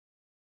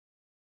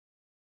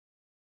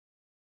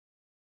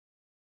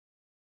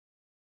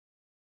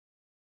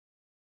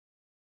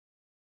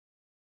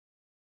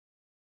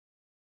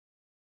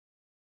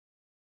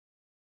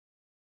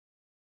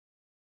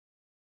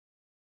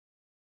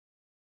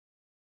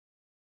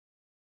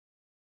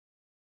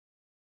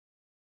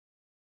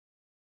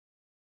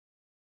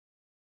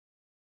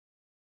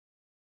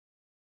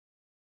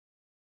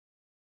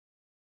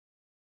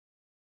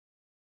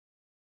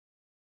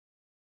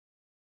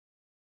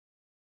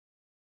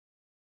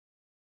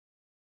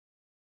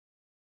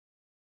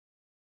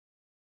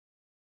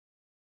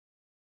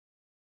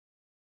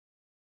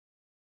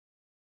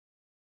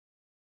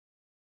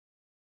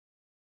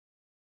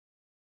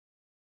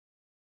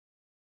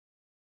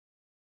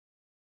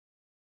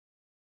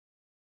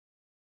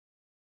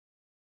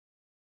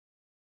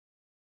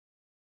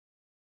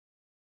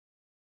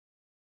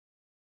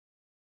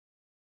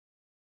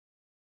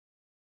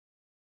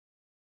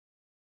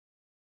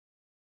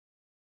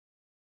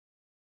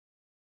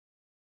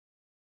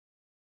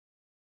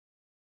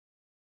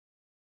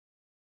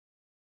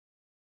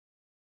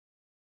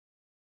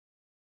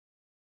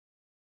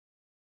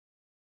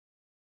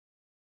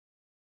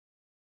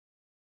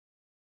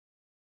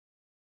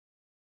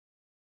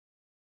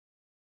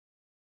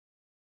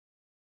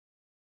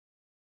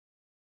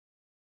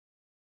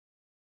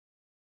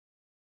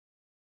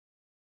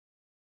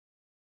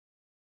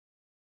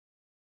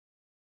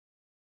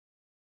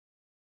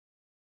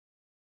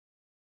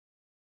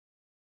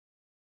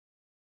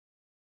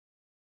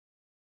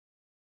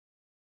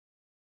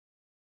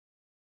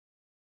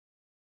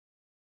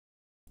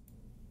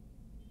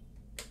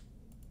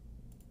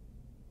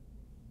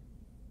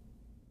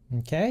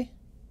Okay.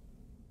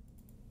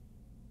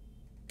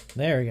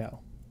 There we go.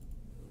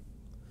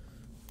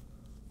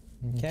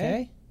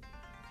 Okay.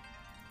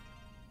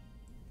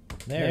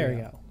 There we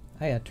go.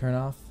 I gotta turn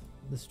off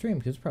the stream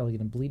because it's probably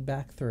gonna bleed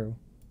back through.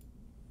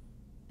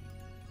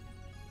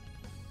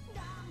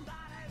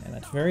 And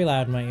that's very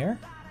loud in my ear.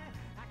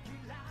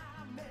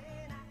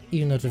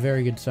 Even though it's a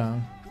very good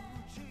song.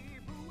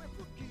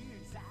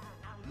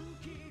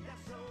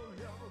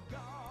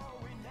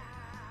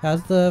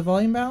 How's the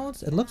volume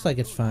balance? It looks like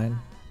it's fine.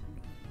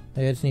 I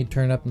just need to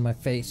turn it up in my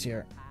face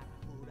here.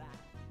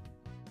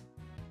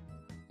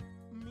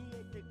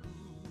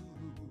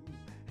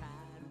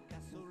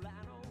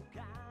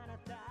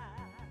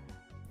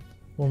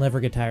 We'll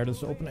never get tired of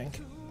this opening.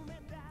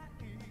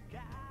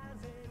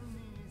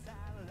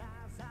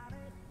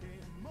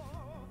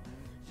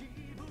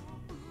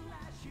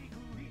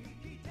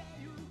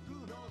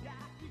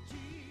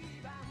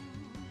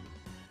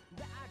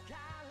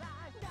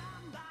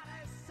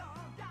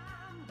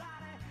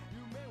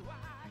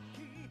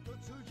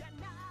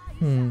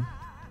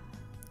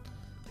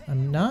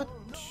 I'm not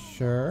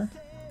sure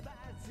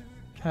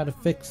how to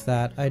fix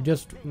that. I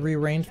just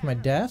rearranged my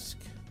desk.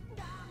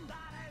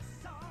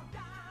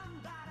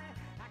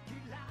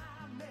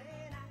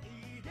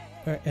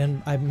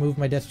 And I moved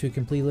my desk to a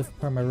completely different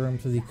part of my room,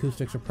 so the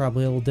acoustics are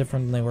probably a little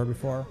different than they were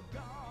before.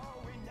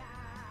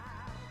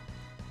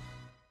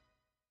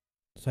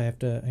 So I'm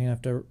gonna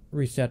have to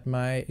reset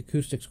my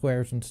acoustic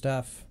squares and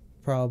stuff,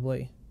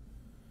 probably.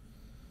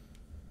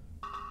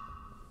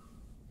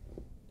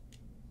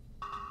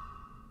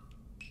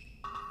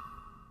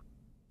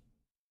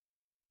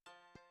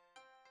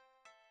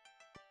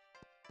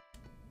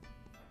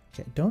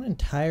 Okay, don't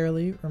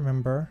entirely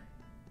remember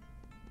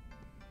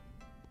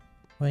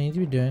what I need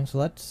to be doing, so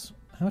let's...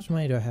 How much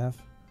money do I have?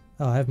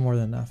 Oh, I have more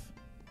than enough.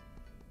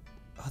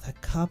 Oh,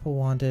 that couple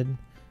wanted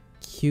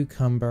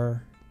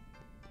cucumber.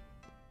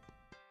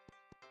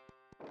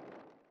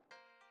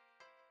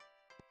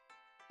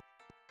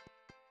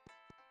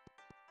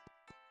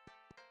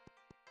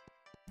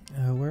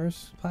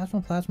 Where's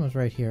Plasma? Plasma's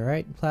right here,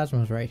 right?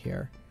 Plasma's right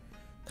here.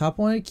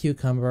 Couple wanted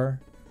cucumber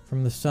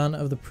from the son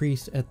of the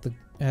priest at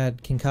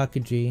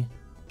Kinkakuji.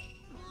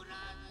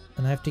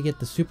 And I have to get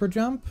the super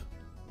jump?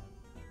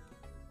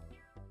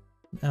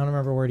 I don't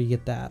remember where to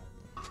get that.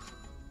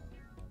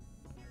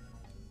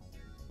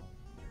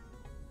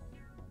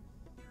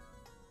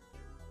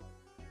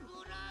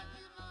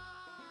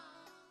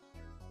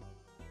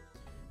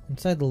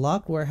 Inside the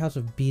locked warehouse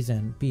of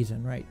Bizen.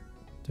 Bizen, right.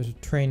 There's a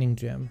training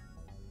gym.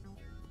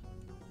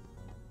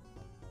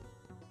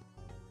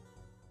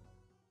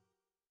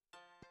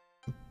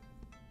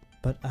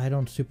 But I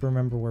don't super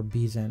remember where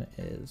Bizen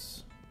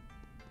is.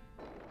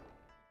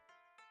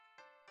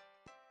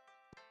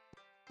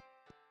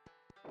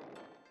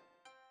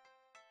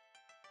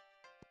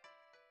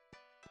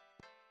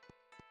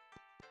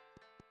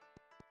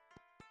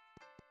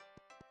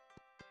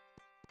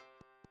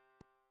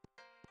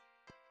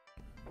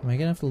 Am I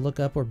gonna have to look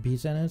up where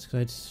Bizen is? Because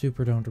I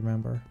super don't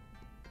remember.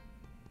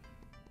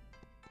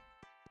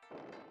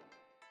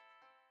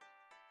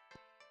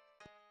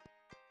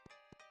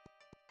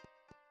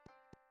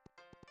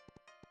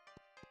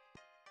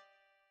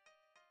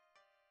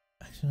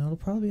 Actually, no, it'll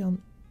probably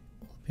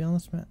be on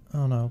this map.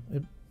 Oh no,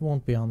 it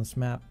won't be on this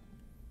map.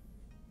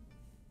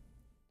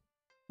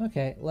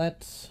 Okay,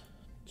 let's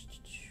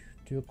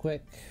do a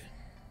quick...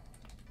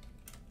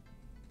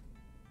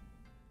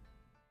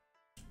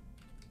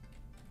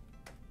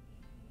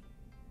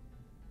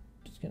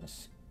 Gonna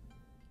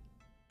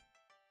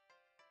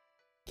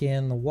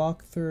scan the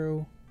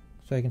walkthrough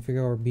so I can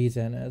figure out where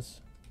Bizen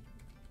is.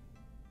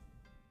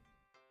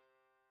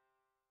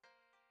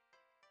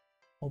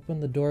 Open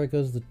the door, it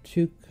goes to the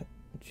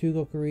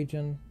Chugoku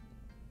region.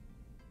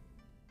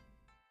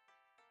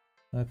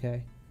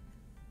 Okay.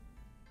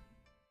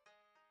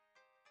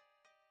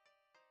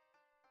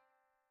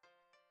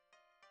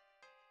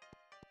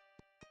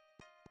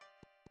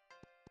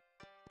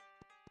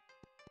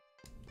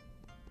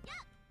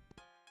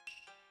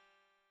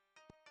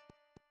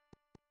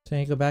 So I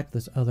need to go back to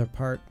this other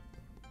part.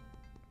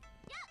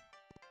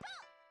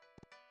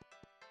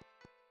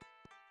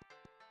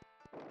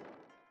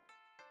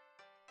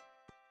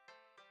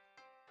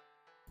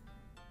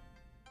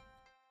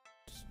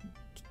 Just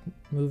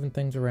moving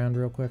things around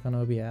real quick on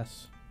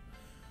OBS.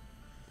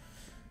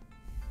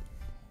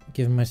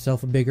 Giving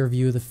myself a bigger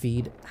view of the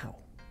feed. Ow.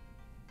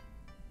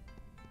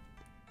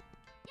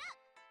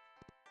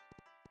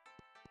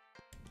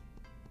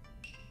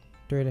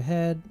 Straight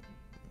ahead.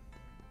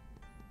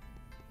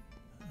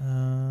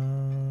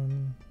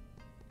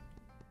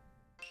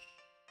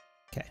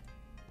 Okay.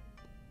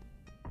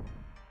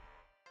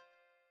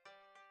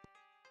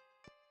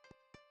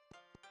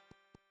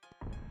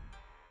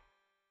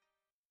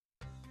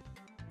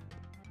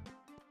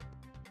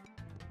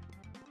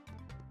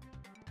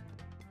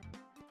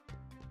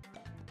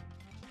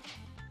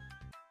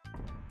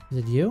 Is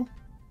it you?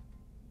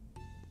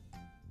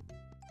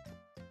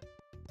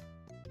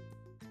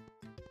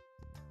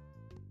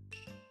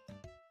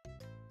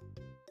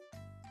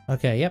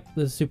 Okay, yep,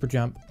 this is super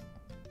jump.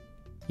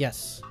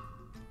 Yes.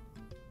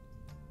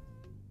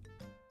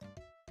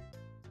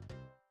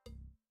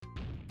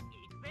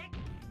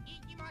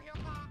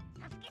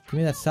 Give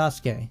me that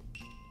Sasuke.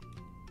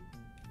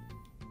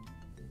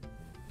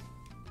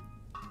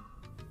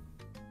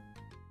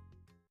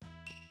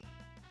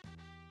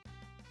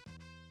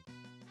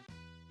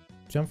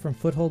 Jump from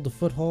foothold to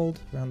foothold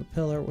around the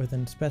pillar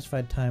within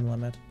specified time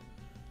limit.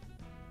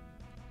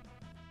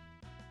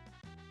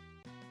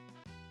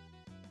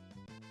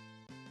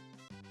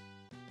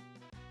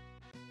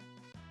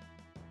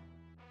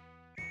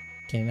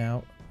 Okay,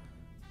 now,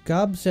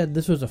 Gob said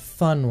this was a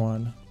fun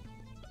one.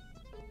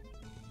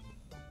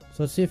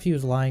 So let's see if he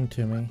was lying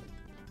to me.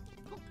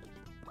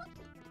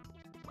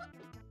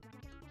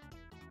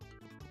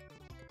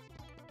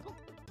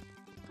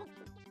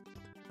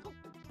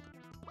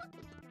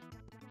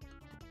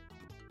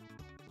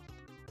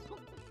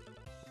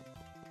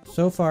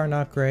 So far,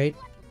 not great.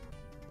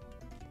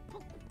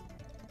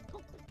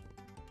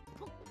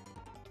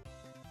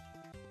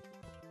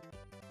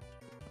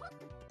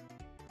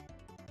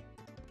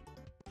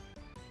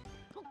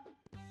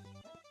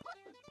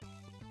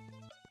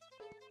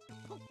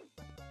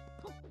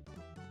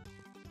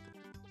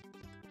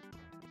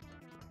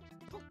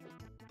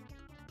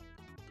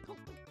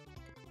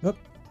 Oop.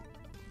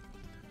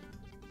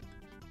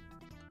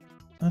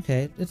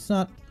 Okay, it's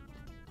not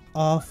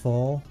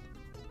awful.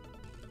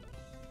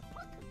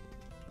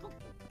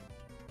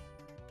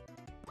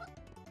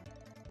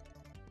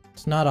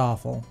 It's not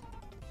awful.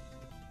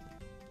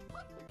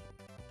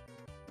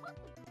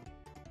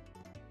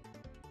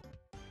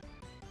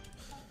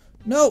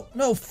 No,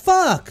 no,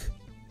 fuck!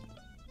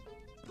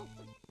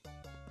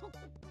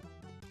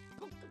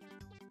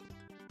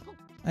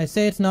 I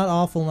say it's not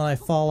awful and then I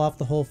fall off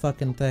the whole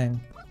fucking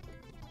thing.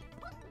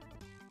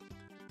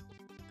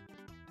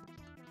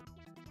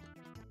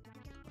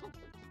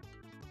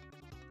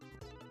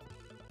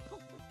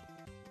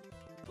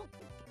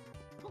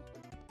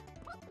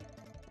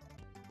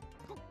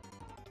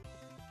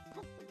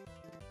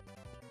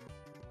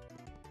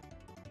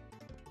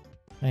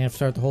 I have to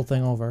start the whole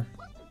thing over.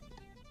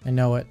 I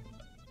know it.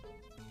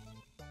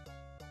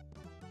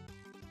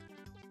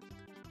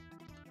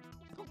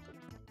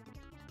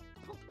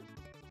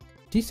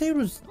 Do you say it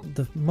was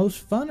the most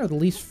fun or the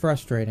least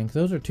frustrating? 'Cause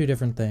those are two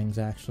different things,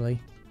 actually.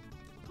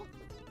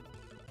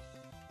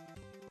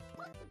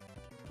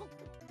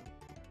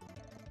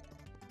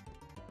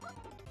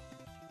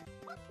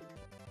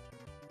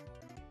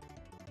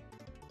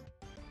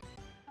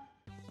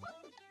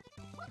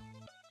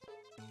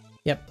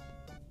 Yep.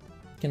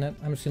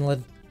 I'm just gonna let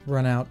it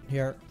run out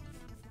here.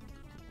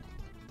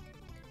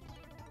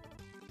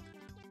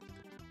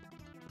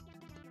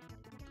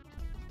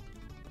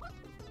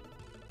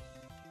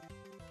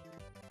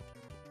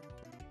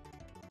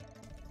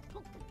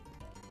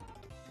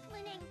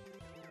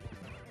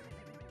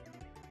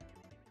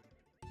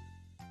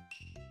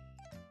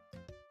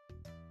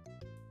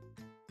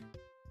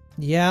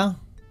 Yeah.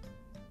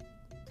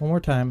 One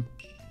more time.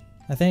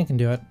 I think I can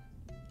do it.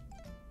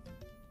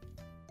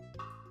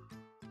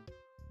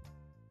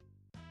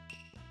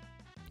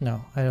 No,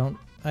 I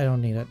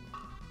don't need it.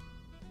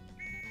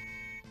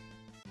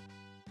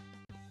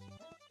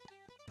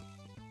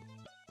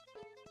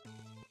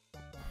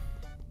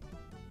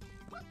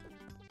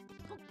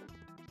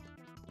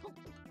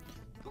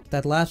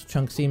 That last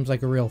chunk seems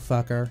like a real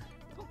fucker.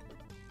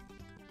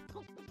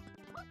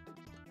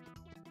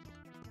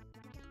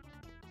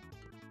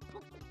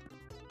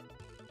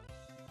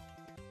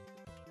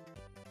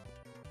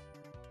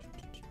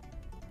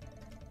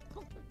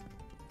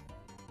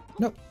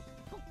 Nope.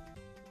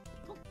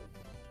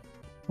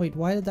 Wait,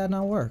 why did that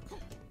not work?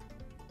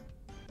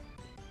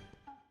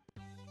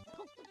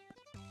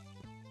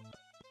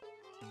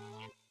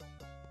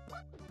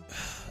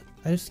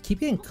 I just keep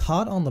getting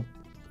caught on the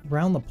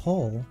around the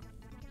pole.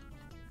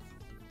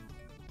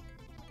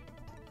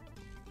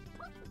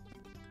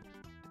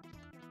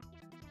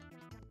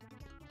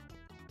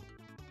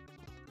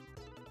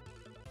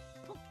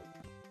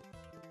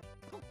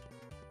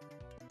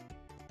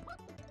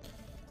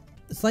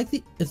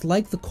 It's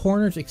like the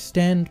corners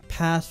extend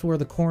past where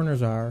the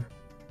corners are.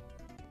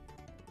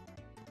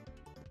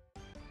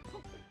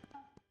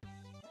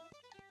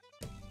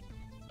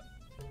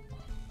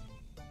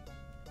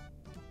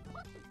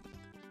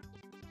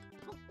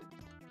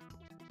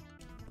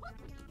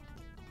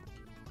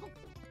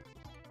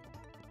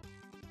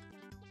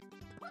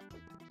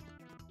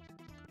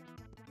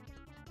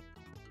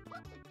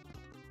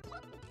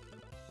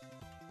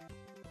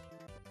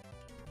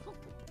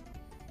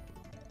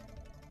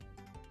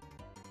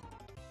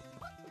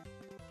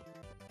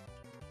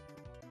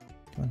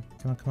 Come on,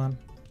 come on, come on.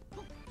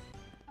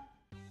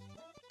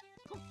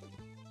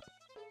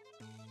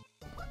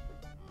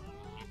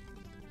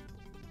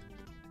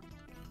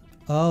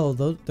 Oh,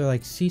 they're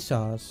like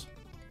seesaws.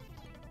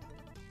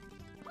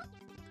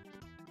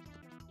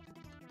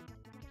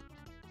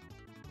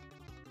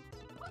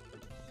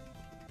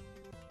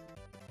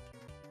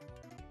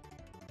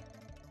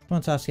 Come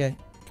on, Sasuke.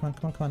 Come on,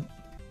 come on, come on.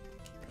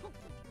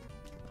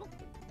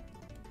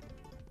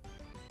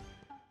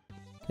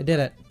 I did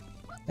it.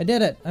 I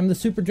did it! I'm the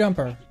super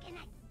jumper.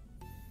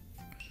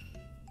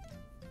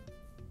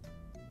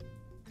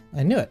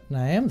 I knew it, and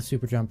I am the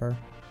super jumper.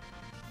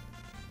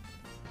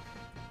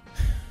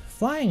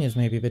 Flying is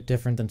maybe a bit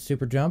different than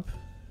super jump.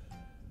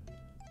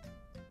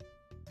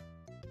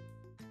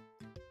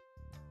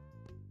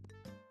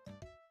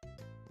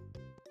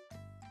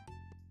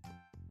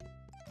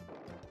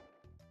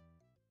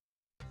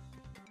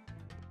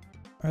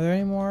 Are there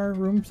any more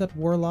rooms that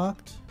were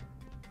locked?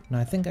 No,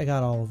 I think I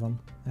got all of them,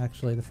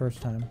 actually, the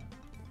first time.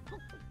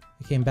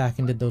 I came back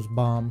and did those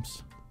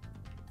bombs.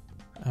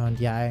 Oh, and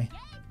yeah,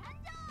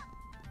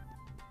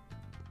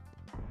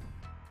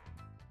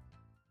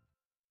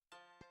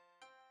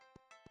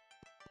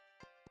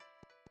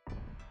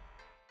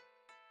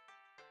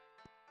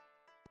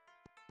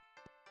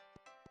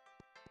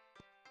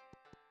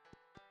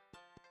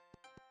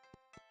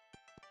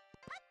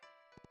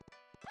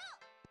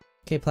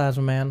 Okay,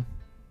 Plasma Man.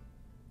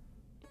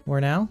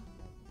 Where now?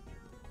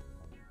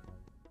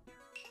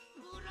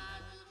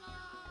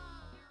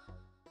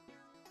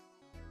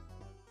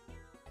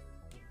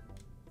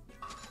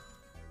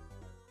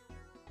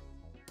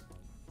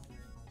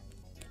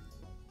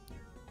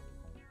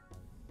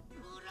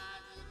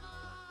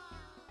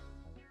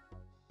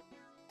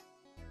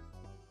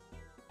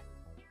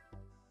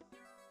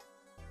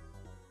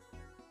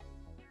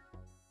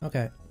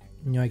 Okay,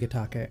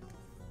 Nyoigatake.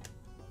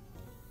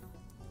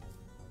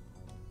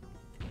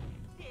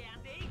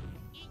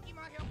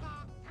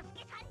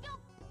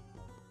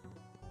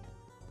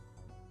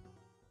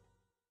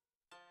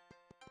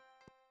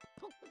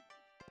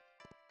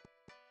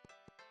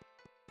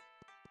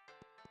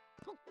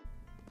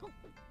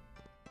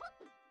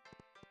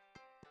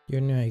 You're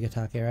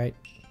Nyoigatake, right?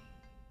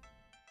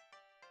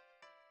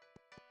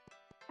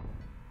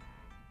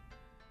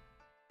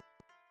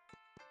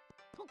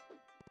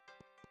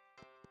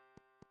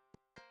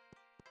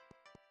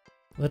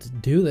 Let's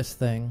do this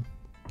thing.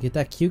 Get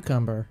that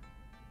cucumber.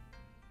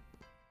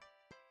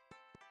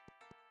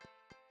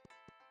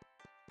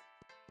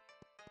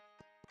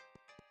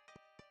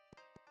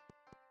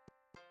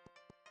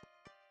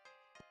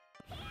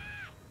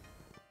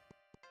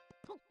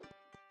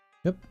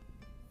 Yep.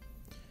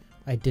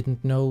 I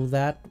didn't know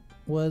that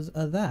was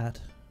a that.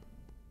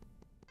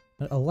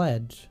 A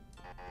ledge.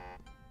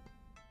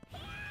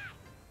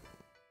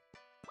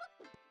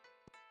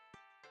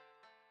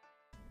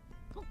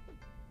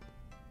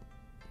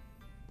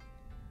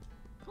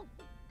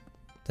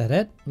 Is that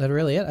it? Is that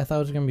really it? I thought it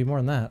was gonna be more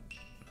than that.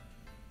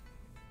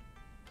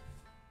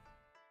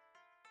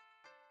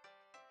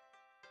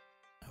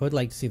 I would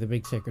like to see the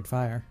big sacred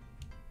fire.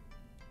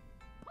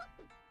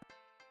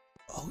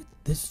 Oh,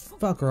 this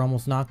fucker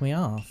almost knocked me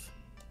off.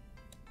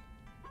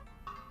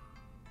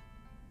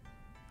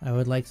 I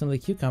would like some of the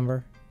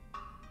cucumber.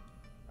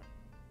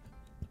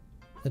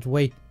 Let's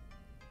wait.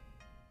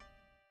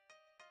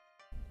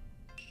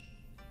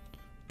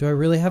 Do I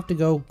really have to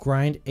go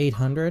grind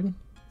 800?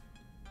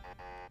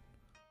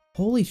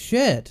 Holy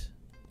shit!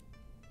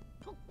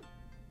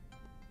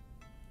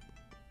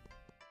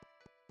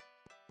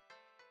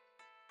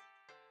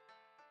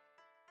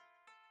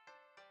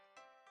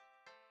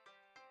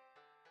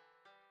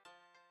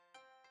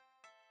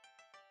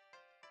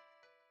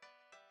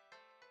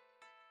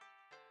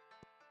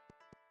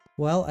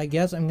 Well, I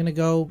guess I'm gonna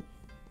go...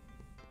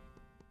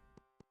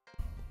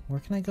 Where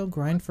can I go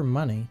grind for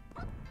money?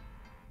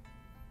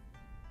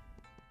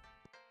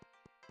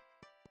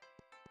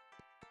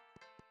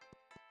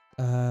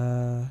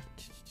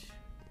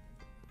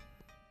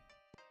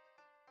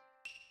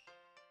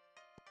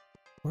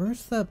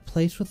 Where's the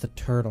place with the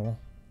turtle?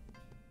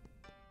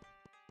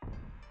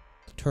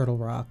 The Turtle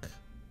Rock.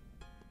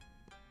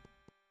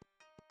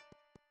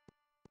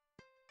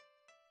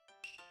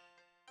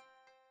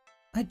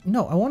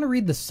 No, I want to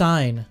read the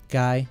sign,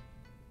 guy.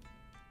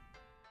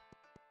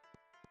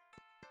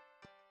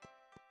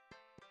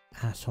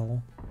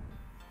 Asshole.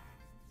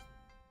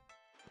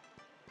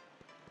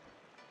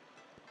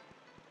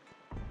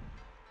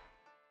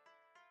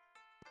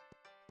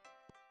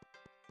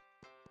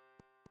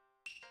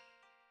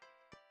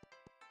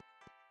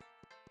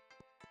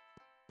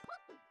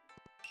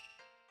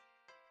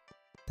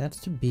 That's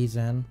to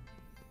Bizen.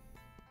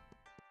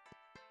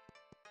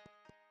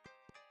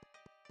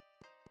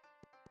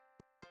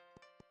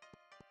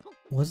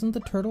 Wasn't the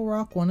Turtle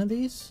Rock one of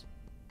these?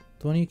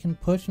 The one you can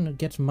push and it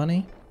gets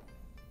money?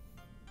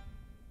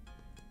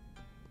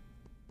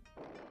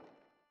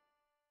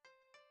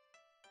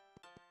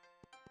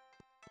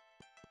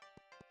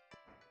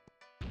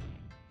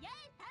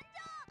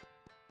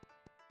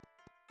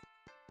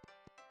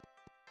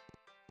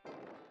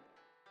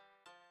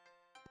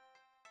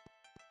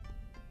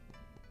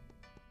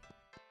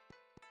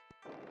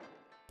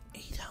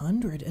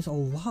 $800 is a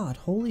lot.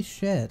 Holy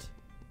shit.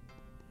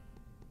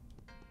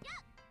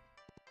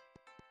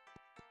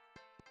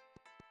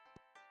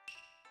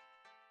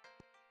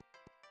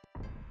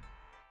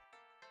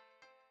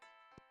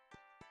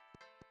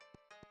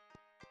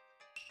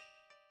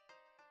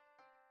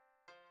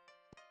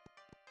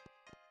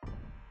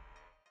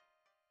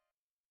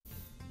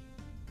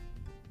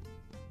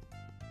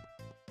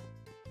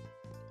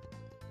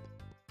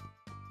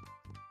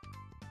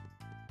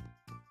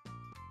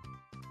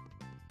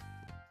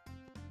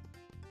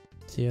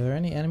 See, are there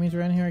any enemies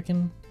around here I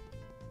can...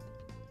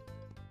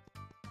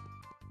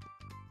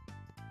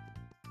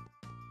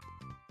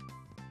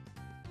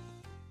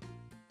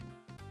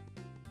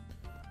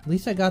 At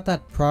least I got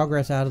that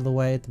progress out of the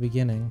way at the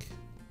beginning.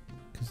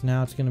 Because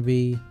now it's gonna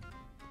be...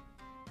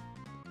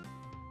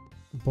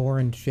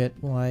 boring shit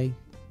while I...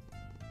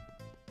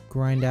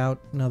 grind out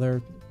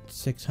another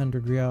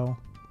 600 ryo.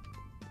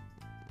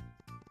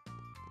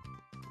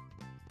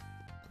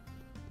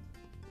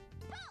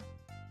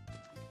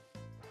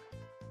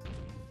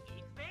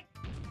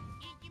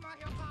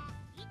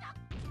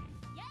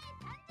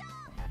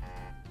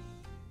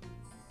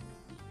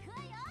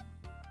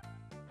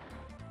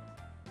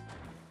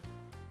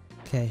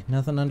 Okay,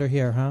 nothing under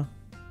here, huh?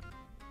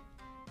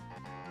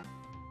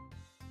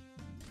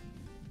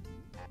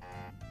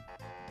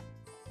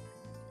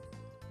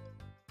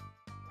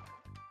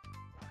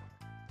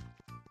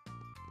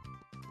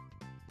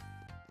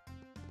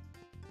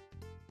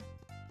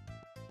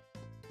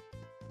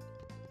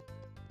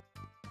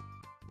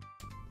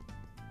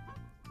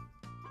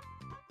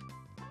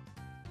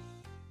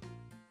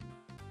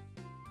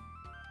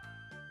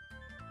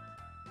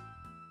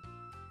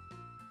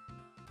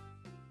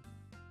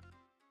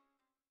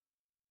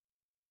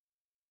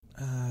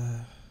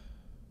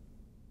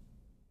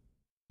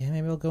 Yeah,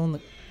 maybe I'll go in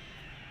the...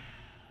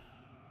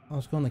 I'll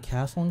just go in the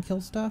castle and kill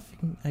stuff.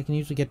 I can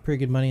usually get pretty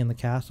good money in the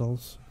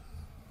castles.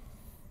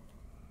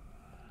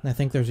 And I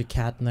think there's a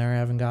cat in there I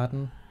haven't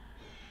gotten.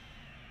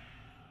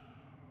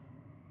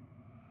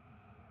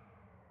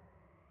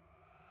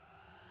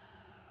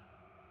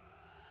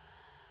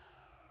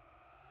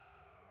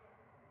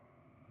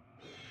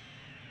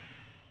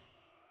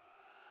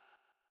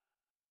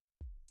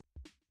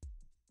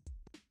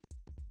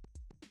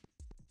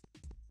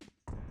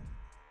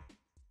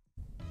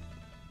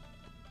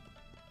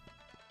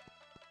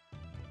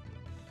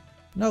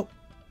 Nope.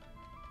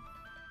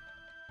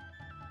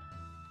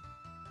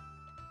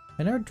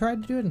 I never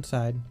tried to do it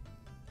inside.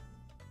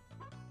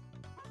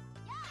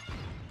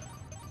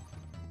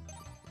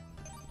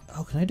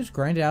 Oh, can I just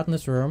grind it out in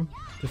this room?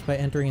 Just by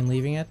entering and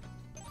leaving it?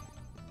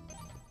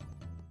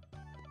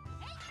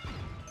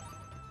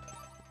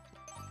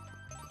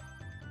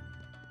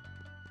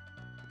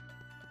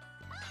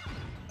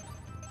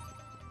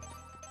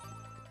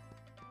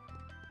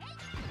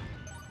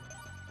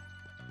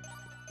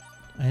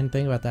 I didn't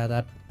think about that.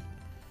 That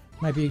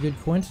might be a good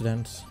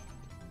coincidence.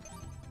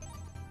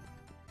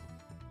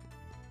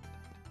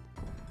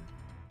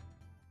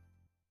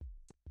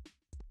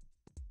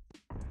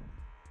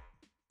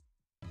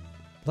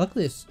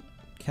 Luckily, this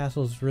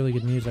castle is really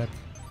good music.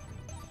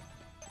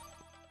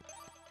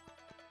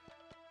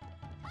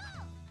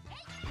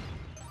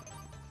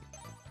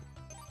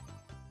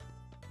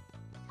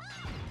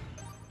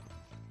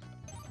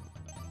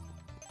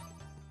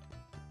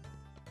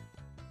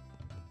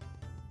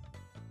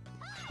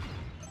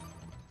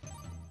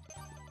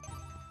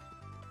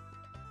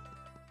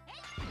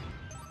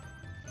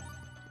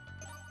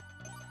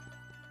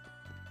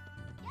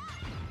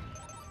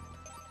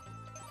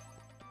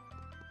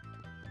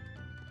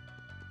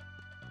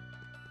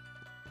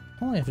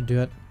 I only have to do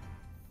it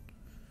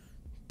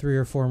 3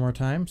 or 4 more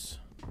times.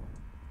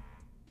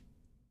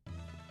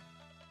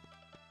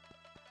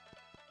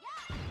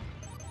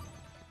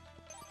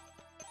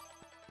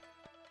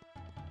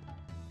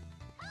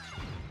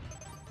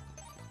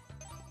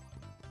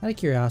 Out of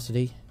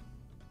curiosity,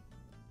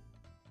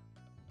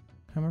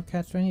 how many more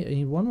cats do I need? I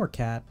need 1 more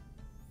cat.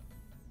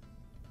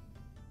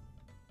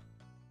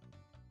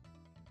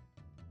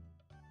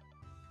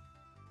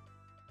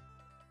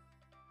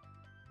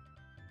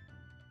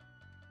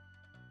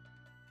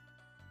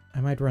 I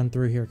might run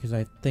through here because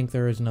I think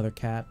there is another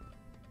cat.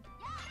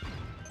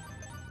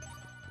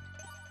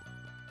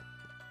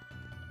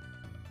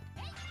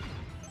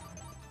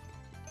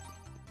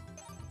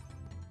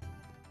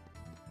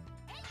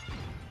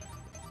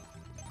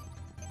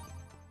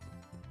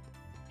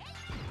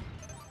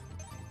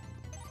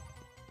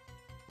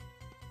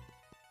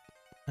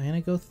 I'm gonna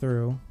go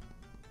through.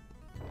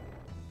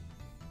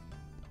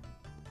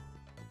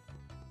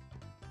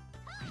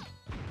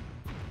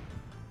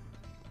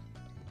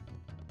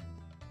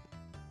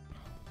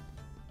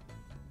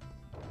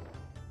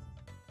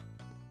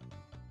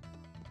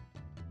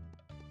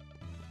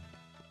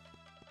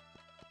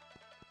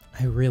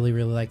 I really,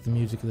 really like the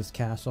music of this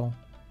castle.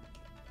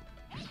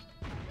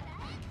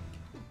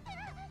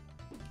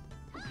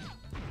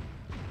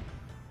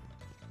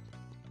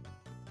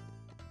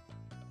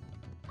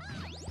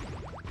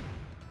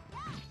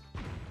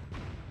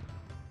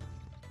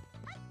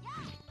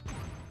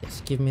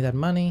 Yes, give me that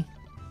money.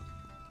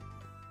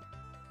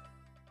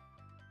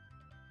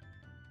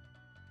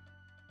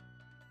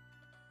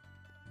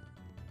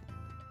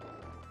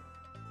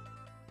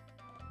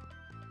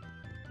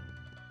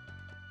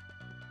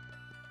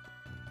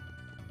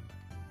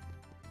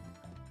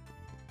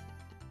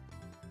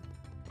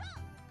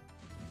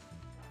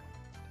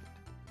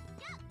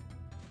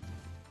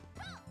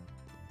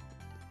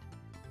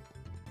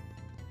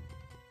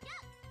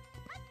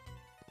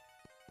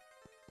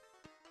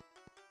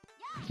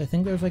 I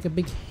think there's like a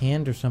big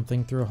hand or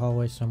something through a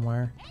hallway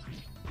somewhere.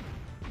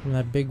 From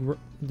that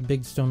the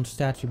big stone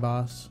statue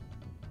boss.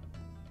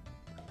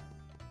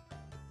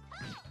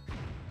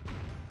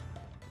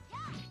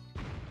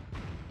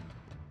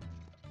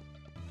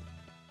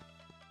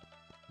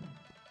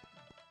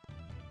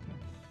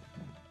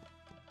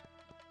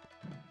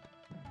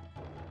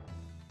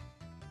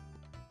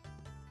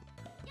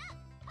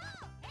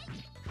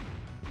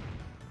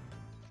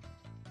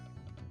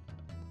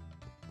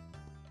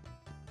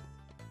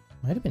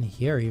 Might have been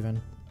here even.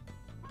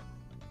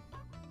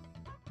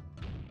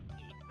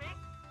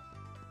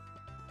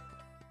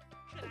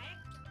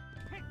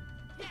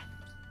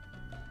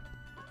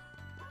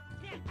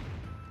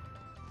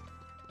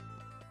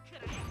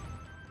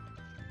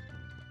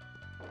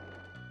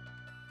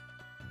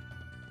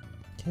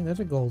 Okay, there's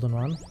a golden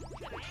one.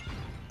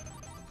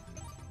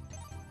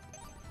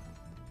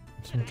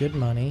 Some good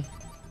money.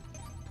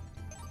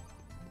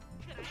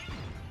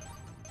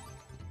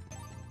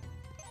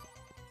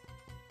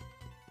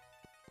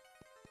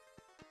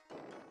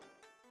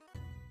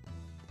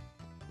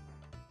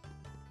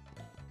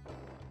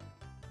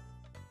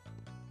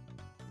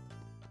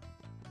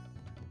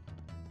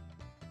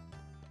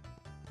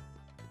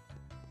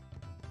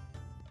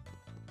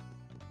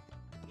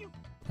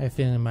 I have a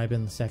feeling it might have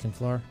been the second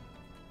floor.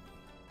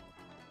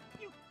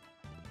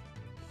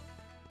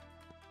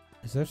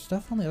 Is there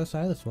stuff on the other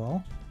side of this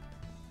wall?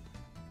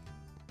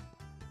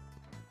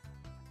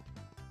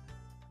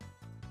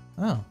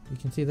 Oh, you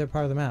can see they're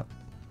part of the map.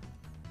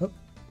 Oh.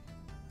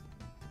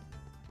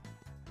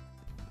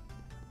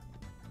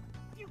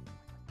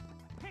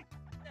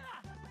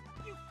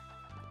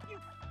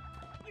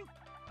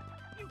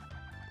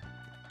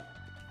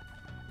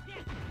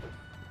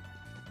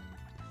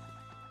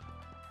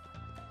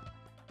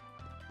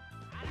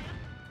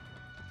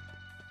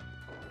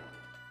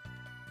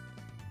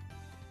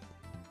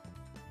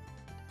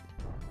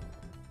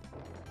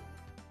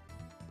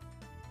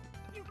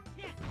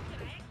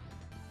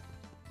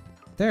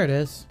 There it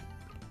is.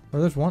 Or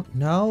there's one.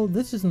 No,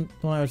 this isn't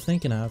the one I was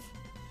thinking of.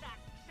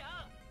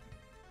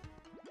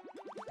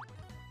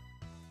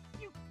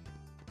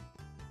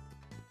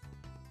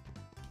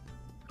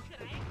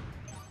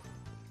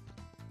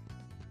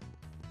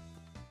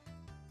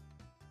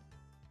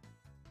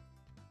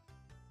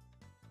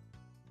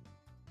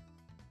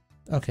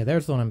 Okay,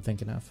 there's the one I'm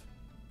thinking of.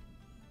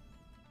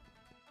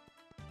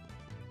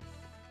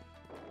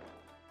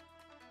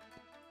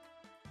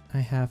 I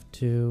have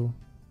to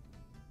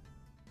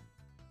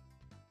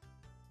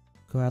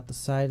go out the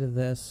side of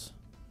this.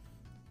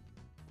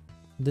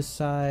 This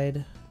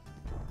side.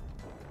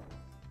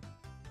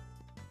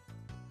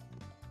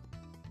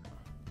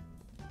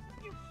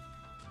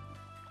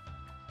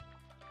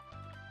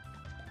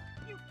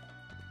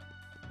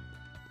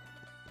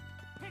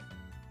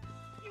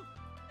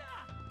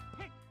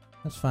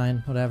 That's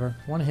fine, whatever.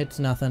 One hit's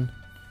nothing.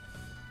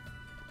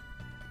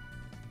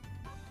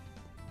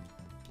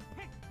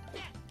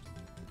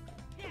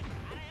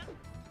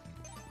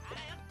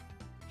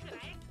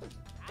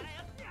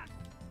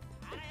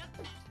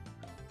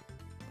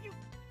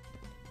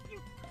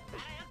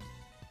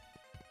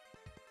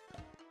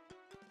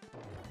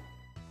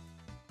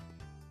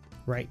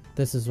 Right,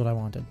 this is what I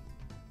wanted.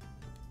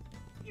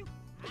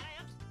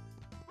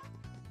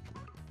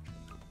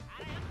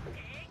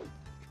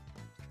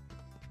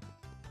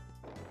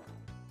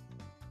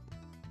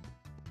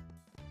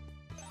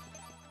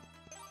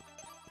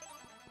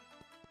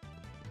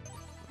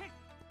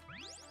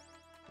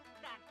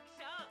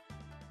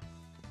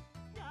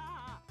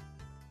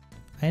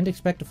 I didn't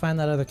expect to find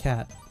that other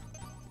cat.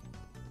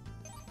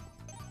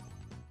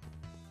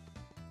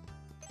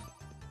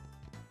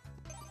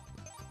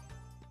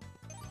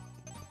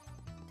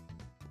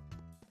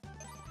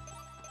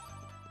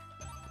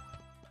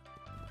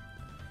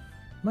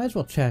 Might as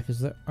well check.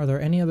 Are there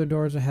any other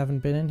doors that haven't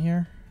been in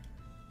here?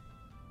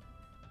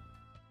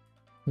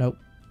 Nope.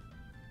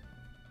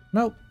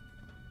 Nope.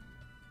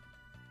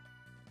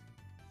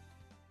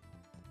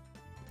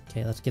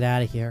 Okay, let's get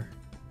out of here.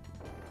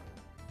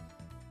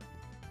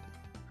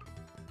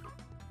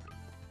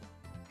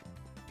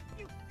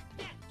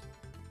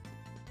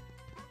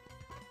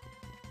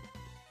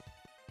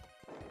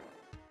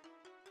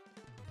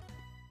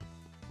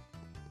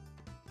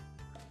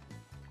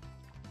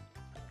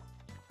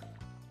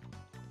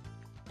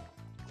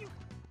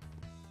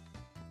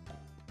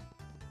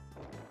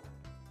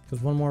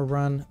 Because one more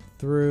run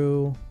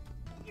through...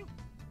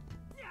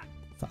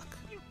 Fuck.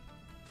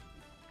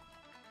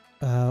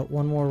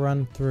 One more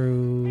run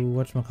through...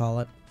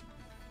 whatchamacallit?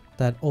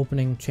 That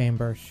opening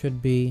chamber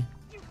should be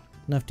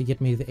enough to get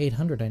me the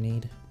 800 I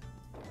need.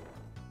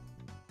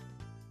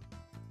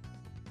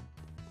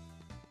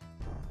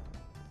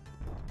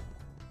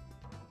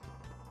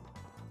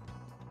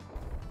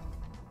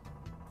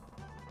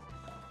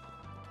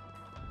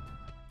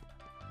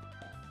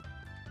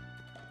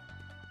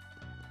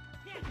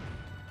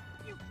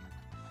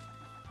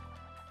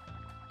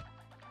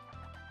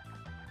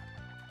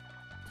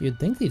 You'd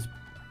think these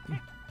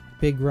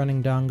big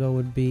running dongo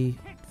would be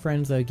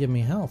friends that would give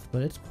me health,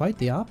 but it's quite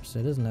the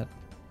opposite, isn't it?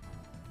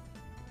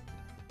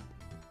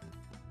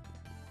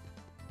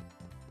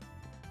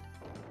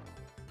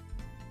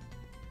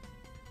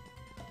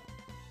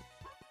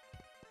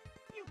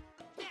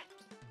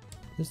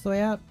 This the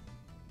way out?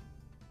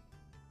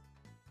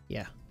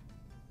 Yeah.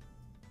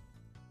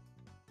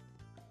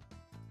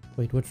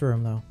 Wait, which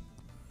room though?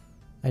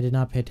 I did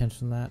not pay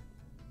attention to that.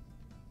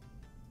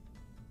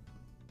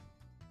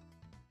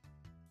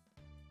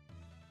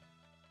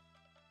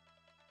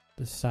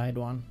 The side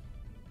one.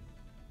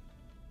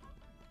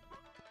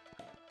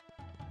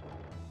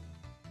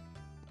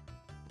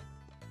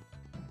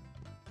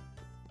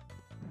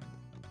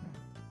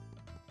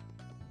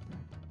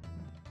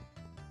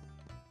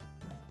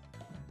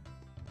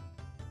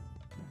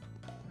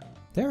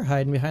 They're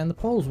hiding behind the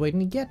poles waiting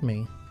to get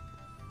me.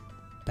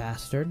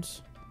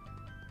 Bastards.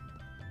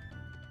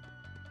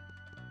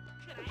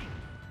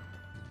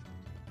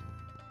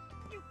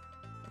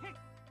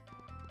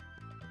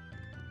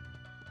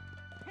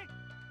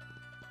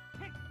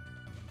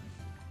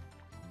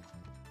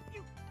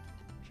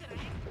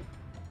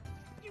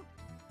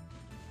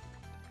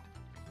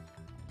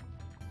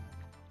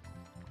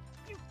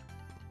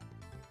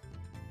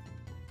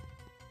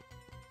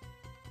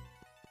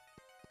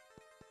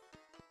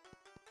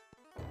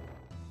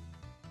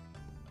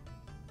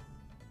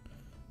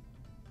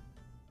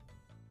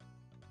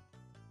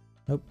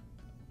 Nope.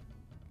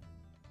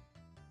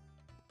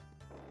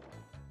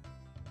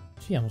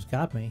 She almost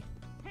got me.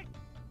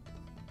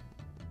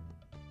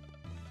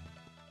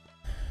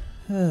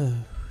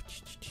 I'm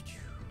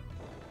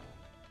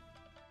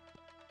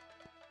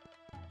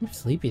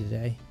sleepy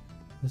today.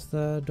 Is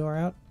the door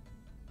out?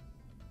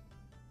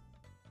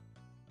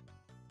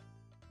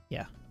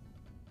 Yeah.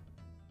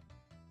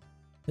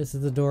 This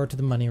is the door to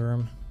the money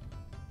room.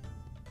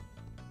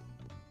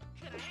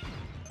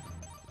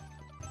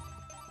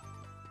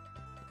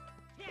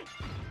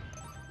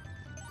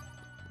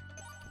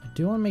 I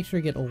do want to make sure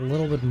I get a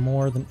little bit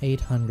more than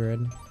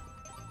 800.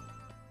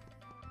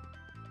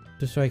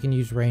 Just so I can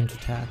use range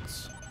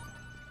attacks.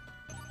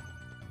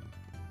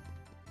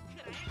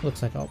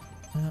 Looks like I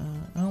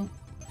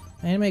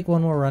need to make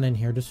one more run in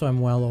here just so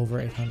I'm well over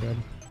 800.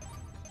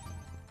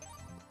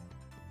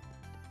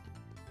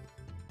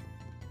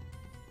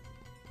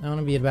 I want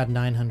to be at about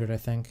 900, I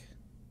think.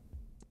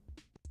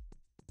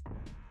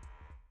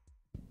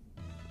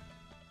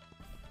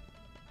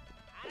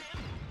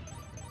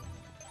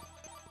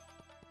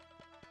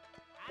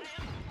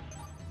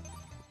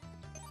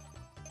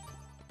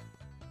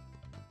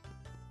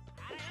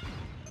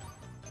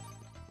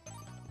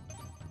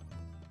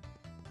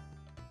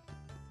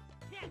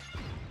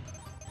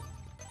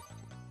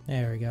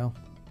 There we go.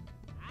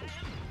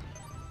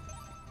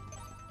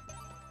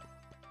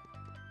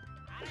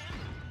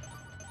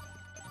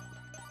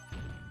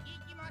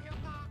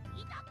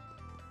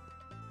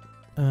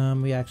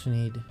 We actually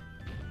need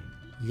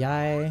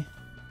Yai.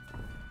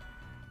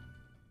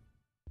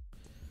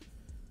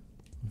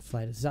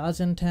 Fly to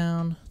Zazen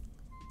Town.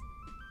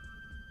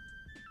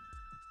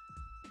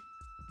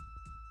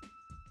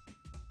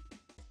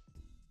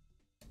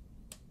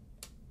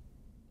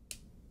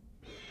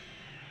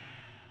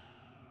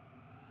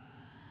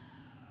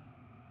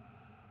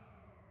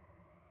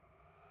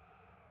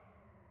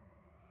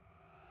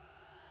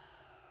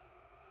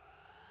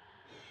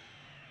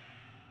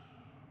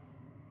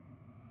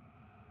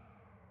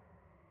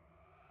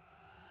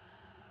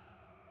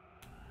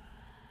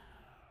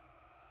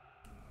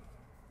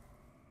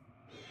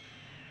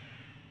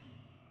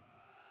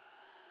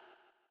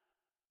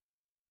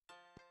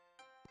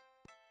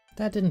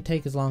 That didn't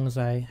take as long as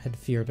I had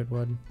feared it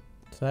would,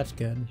 so that's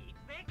good.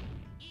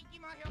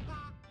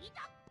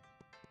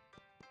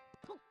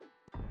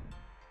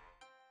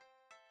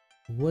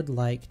 Would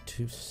like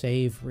to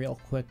save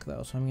real quick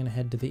though, so I'm gonna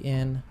head to the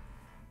inn.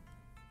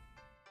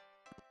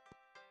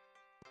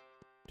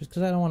 Just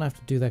because I don't want to have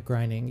to do that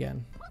grinding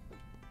again.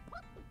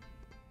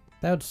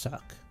 That would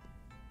suck.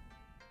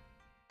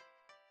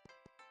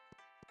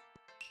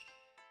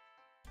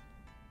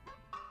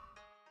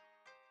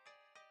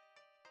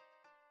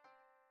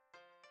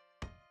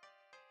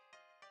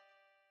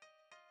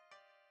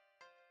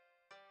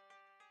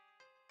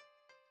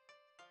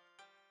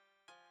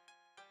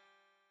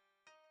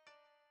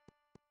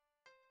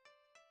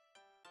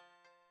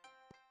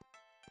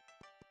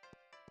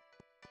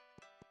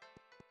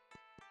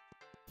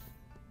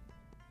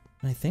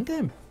 I think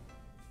I'm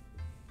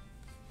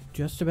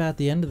just about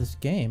the end of this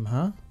game,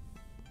 huh?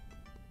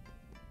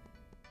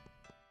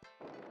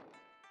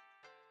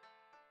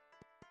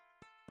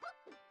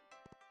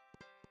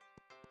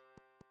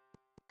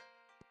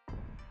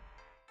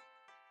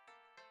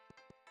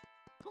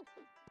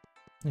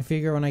 I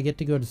figure when I get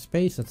to go to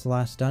space, it's the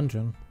last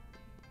dungeon.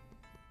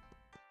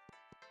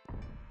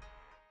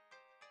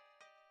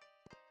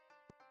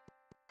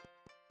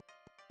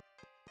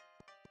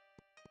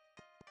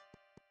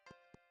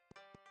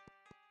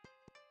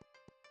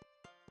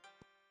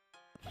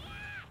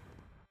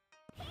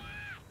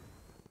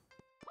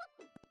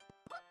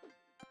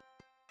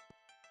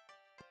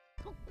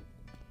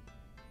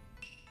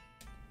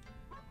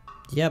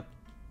 Yep.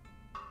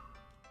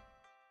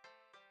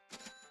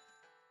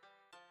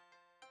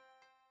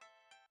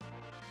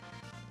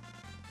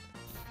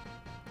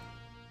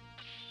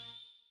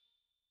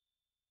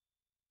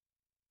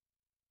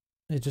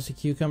 It's just a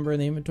cucumber in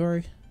the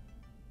inventory?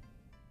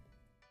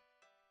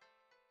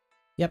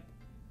 Yep.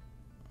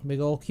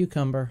 Big old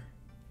cucumber.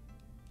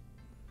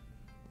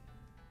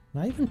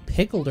 Not even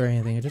pickled or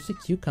anything, it's just a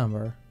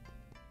cucumber.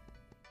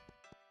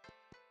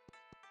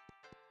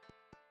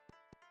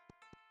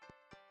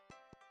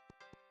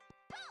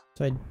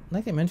 So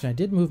like I mentioned, I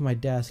did move my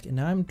desk, and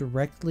now I'm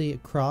directly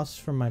across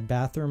from my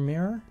bathroom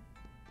mirror.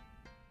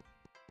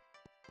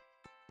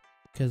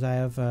 Because I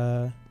have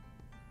the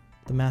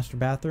master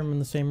bathroom in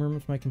the same room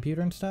as my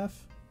computer and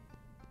stuff.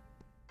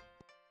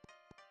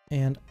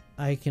 And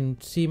I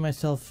can see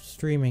myself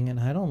streaming, and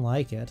I don't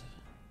like it.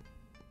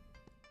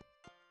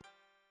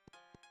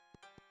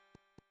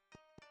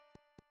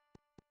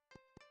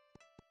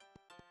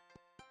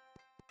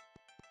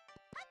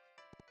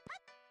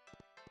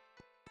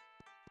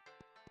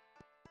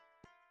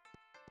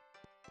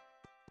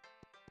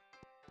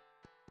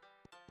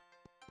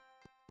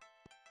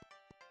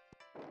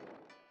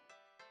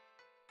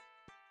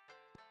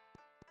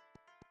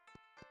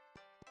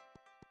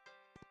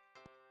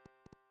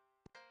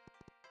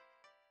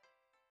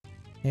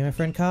 Hey, my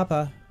friend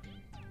Kappa.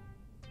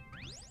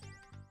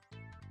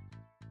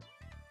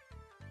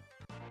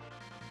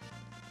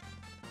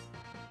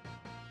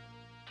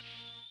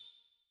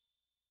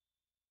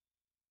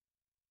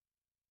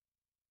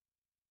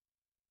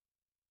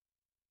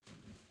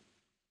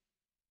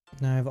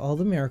 Now I have all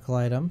the miracle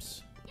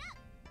items.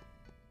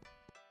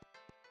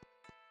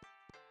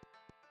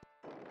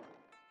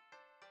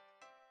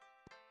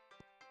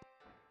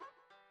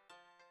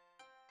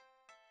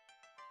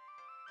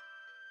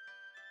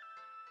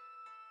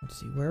 Let's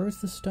see, where was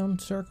the stone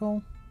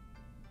circle?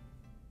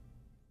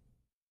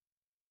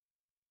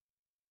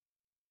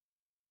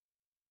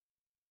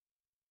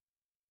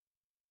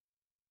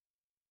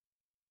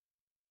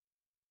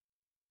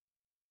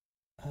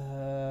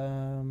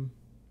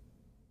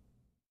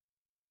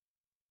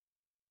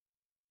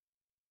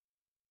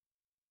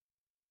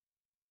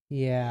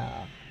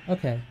 Yeah,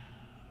 okay.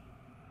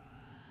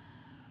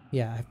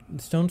 Yeah,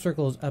 the stone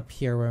circle is up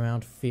here where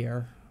Mount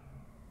Fear.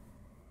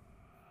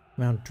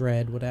 Mount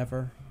Dread,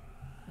 whatever.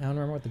 I don't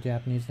remember what the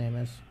Japanese name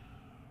is.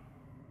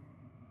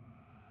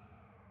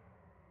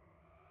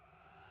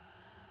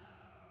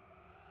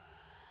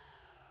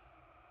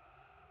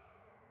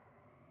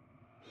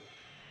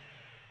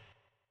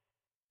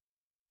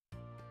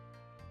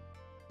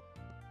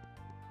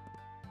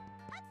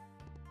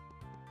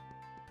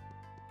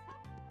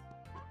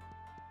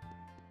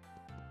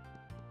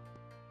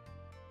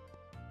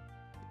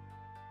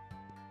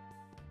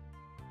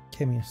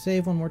 Okay, I'm gonna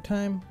save one more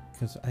time,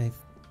 because I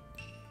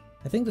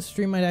think the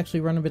stream might actually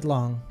run a bit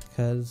long,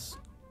 because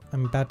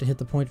I'm about to hit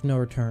the point of no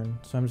return,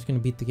 so I'm just gonna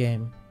beat the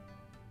game.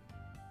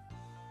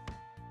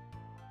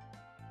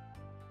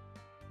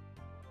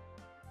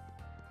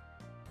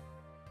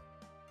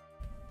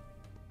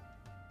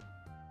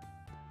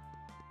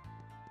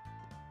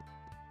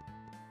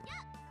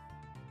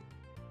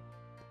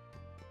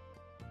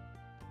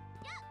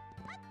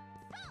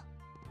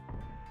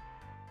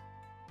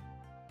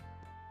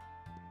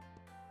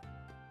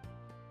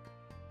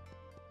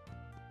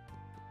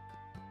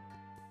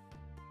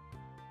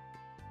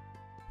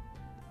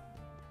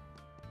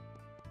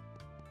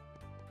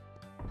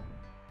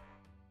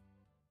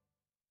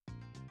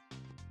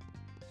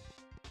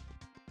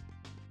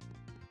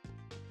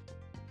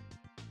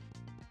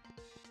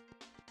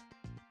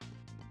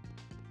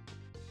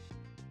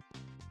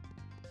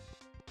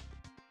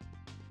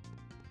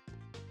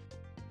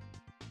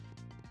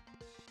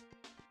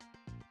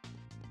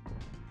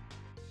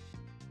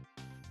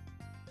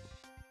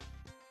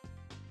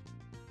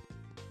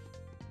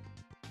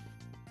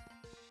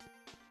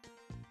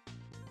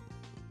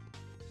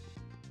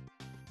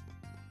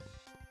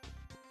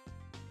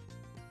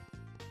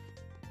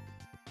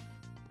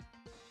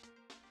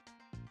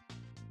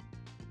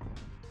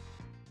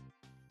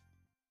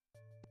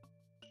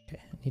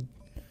 Okay, I need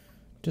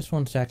just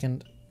 1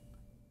 second.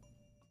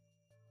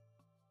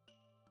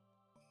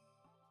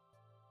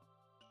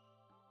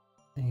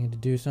 I need to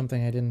do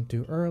something I didn't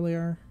do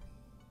earlier.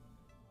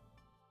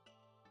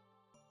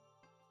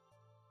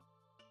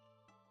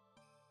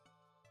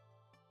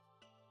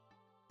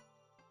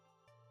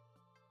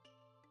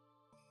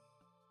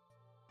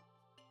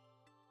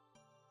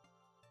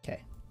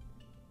 Okay.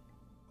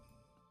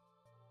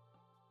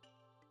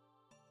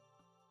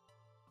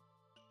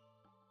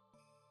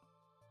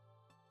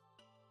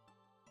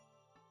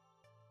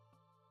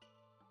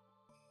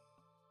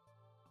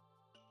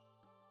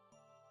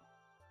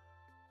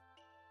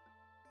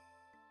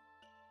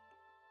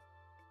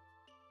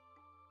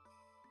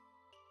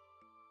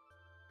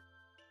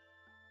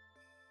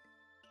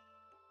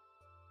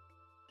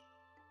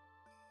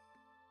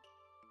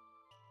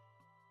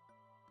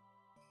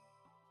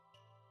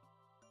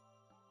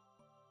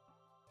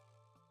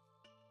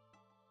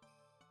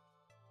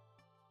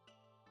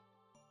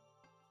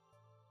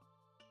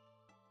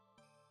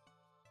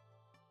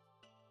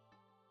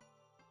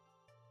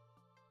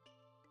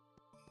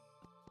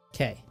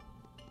 Okay.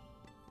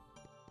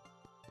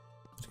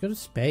 Let's go to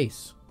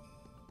space.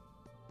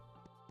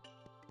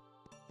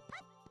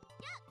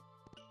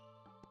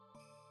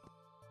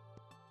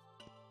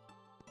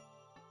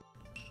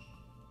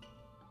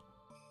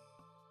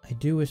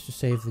 do wish to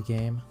save the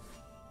game.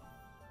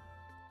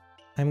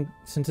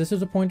 Since this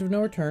is a point of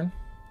no return,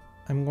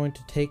 I'm going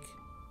to take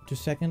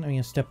just a second. I'm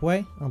going to step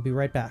away. I'll be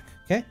right back.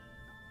 Okay?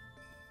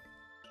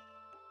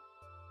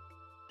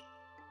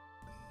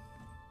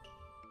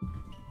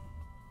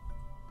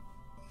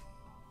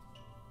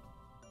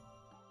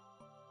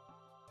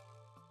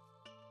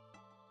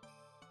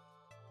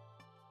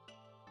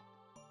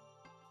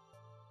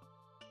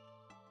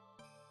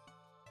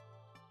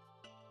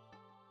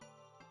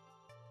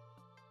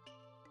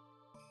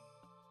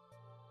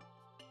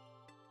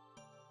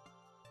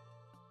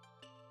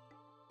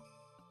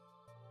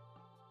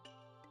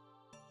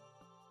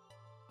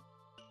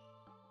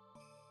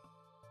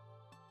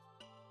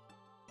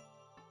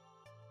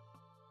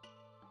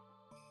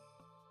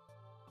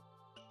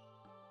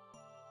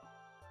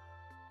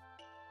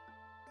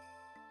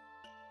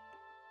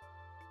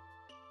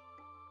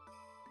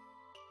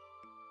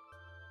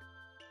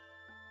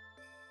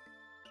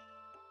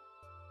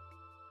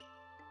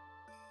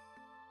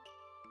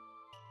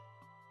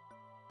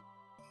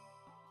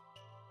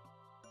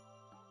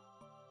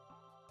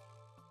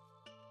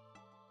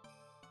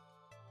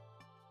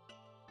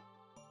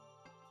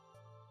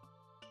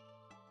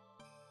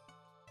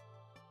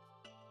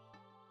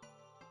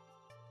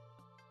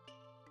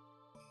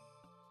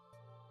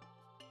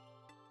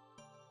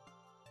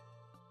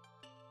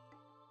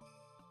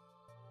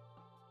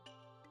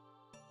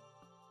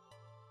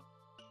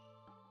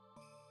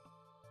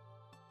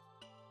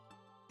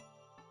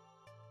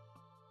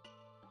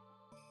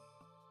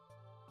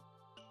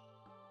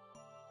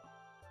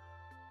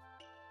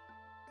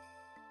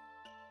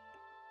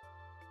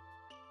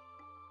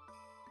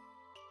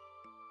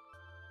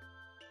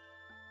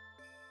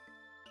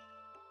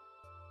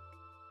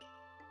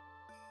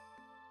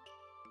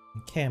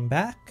 Okay, I'm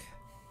back.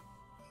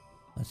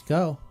 Let's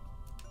go.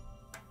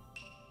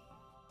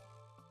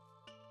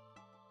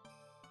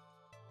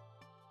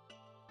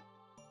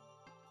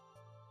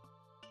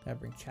 Gotta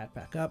bring chat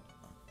back up.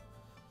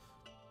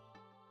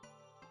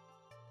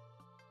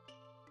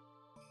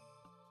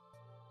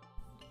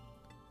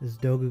 Is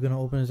Dogu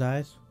gonna open his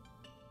eyes?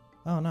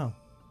 Oh no.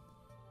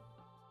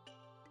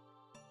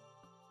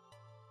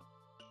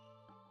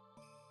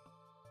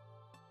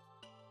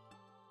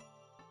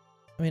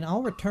 I mean,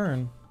 I'll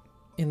return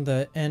in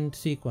the end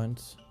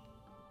sequence.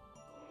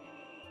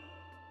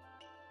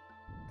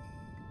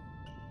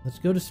 Let's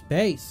go to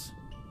space.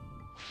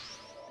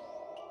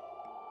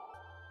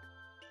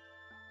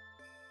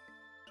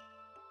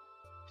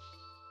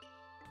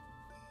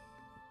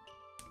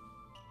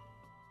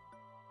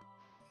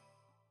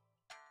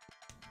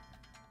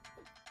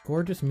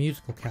 Gorgeous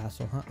musical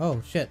castle, huh?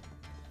 Oh shit.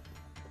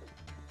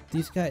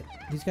 These guys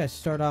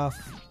start off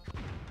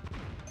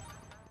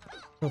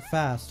so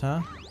fast,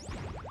 huh?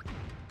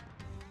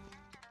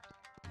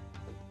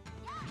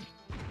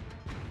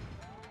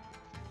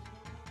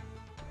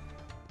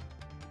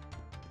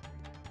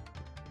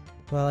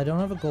 Well, I don't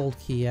have a gold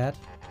key yet.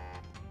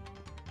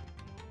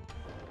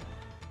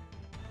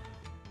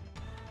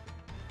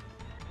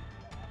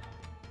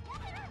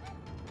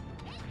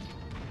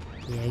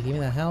 Yeah, give me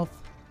that health.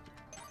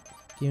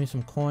 Give me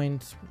some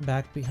coins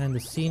back behind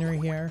the scenery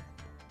here.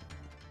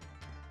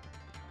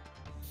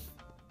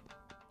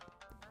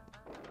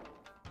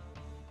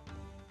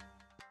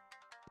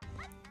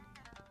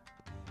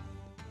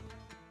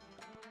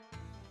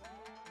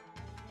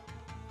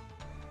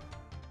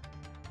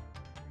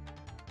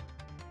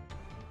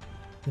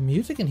 The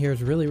music in here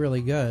is really,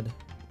 really good.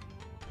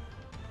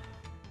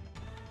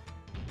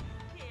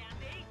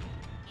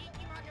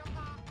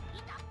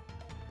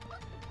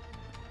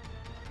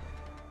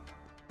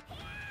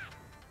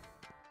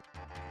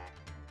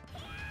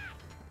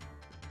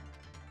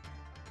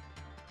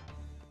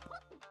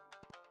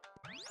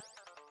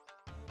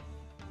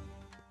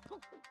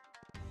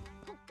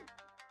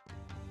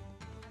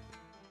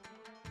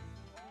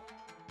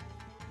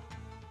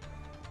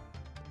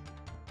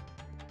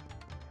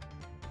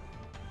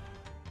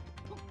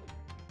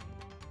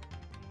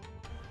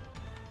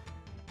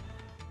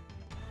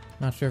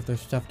 Not sure if there's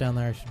stuff down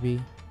there I should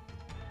be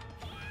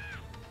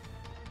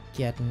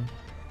getting.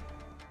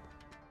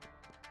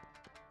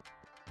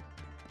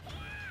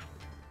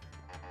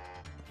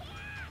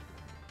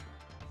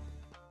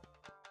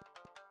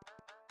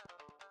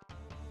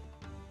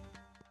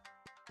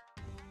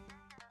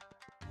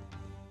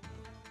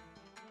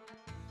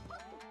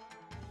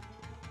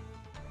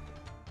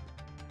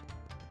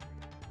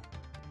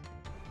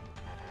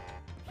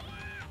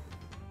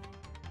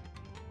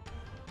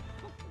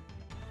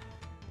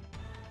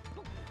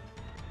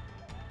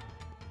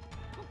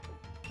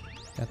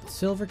 Got the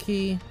silver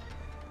key.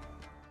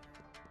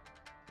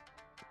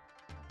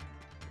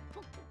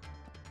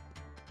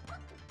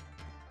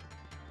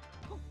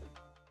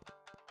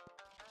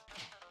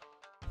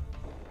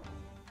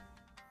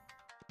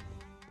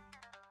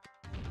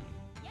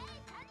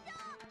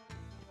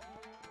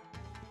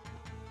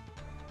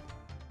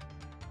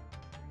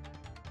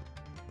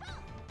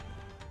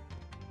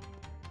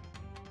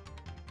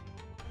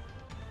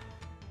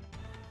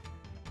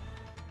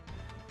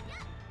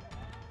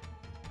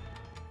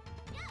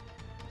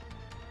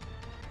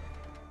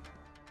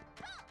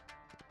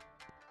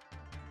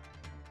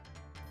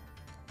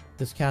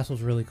 this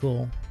castle's really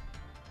cool.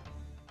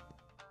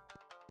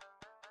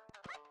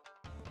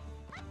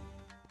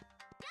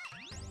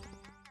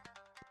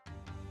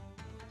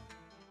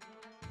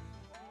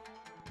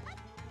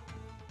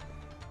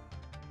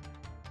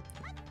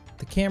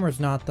 The camera's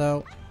not,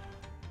 though.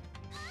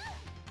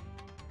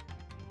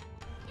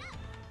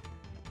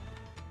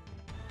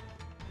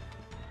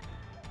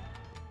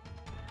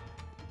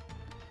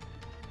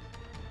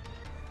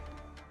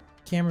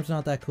 Camera's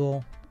not that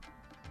cool.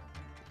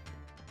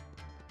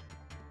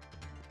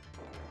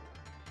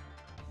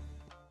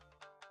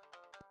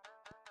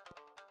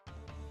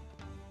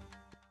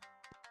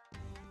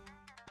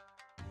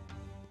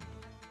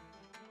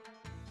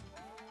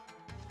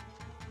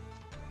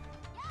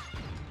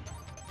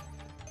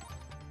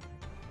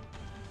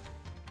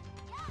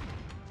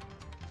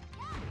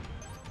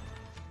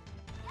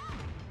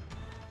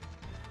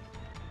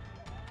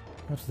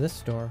 What's this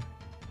store?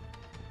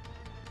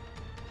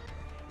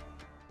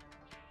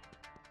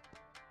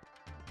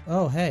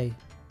 Oh, hey.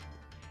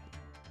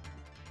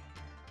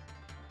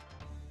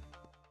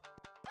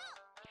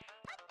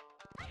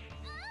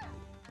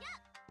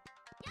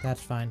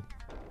 That's fine.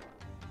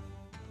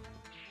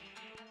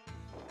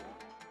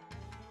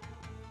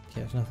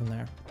 Okay, there's nothing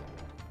there.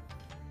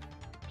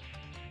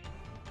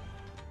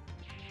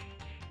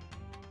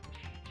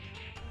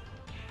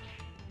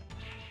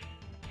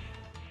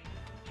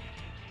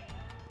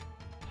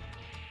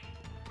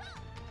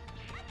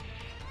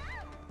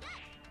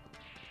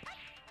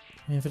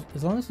 I mean,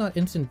 as long as it's not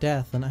instant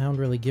death, then I don't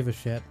really give a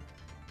shit.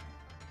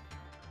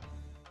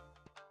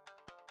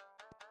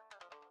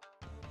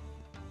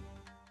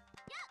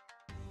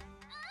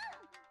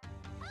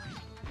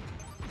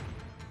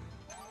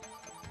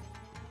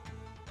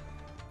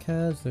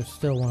 Because there's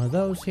still one of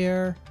those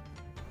here.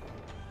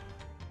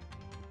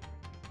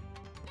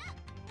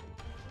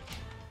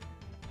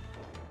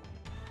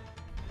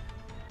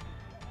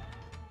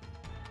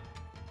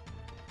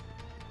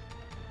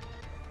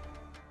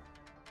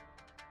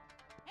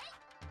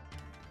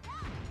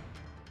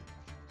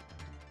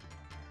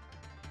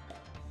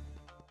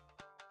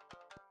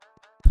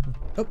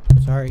 Oh,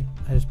 sorry.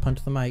 I just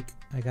punched the mic.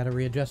 I gotta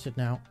readjust it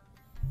now.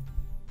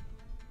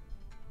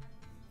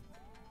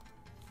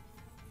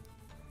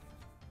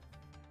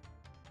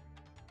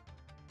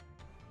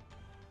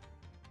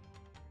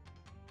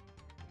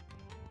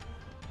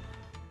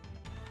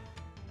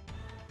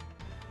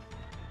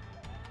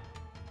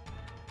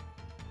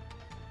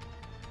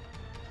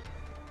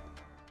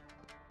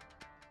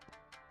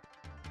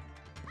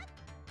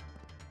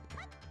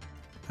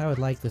 I would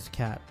like this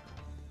cat.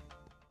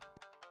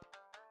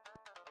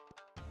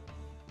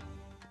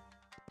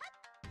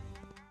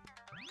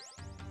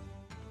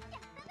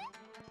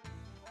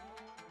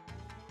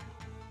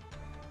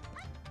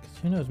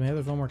 Who knows, maybe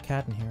there's one more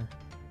cat in here.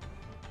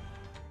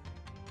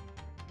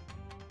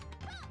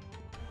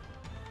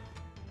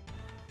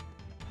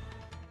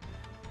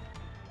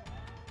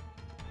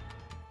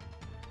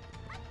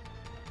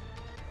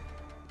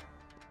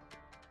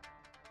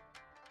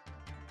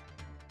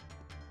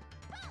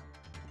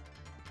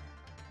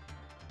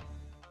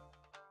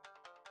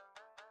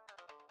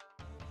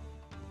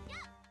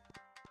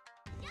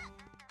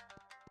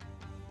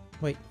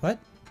 Wait, what?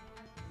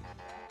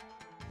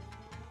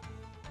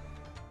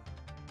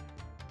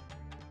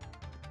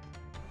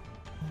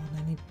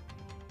 I need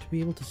to be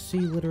able to see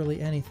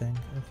literally anything.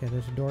 Okay,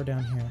 there's a door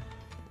down here.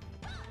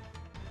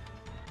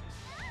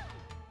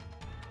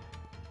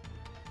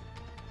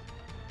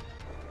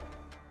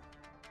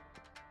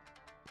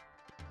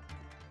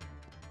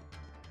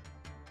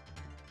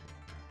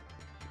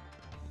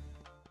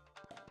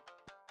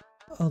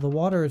 Oh, the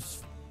water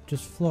is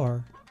just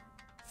floor.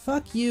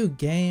 Fuck you,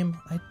 game!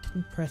 I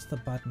didn't press the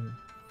button.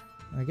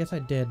 I guess I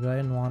did, but I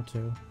didn't want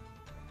to.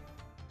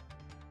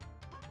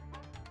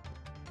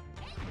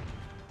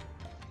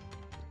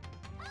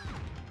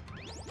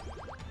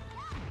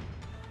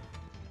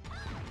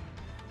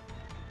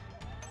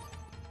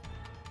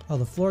 Oh,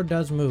 the floor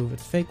does move.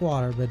 It's fake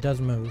water, but it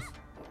does move.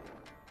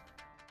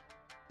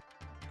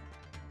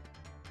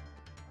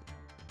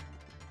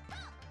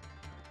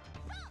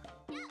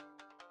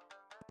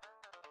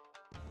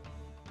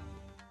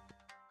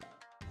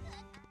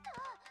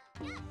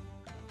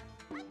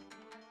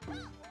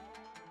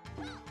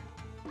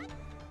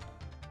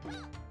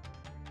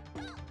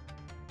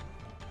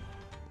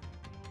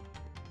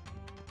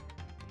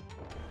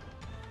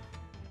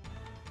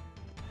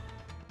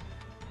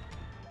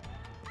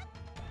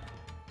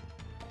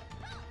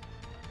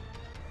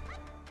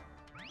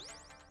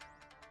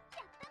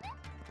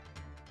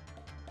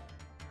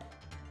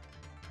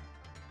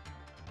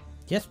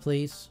 Yes,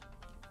 please.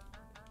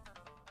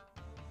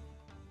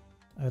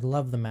 I would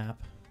love the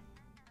map.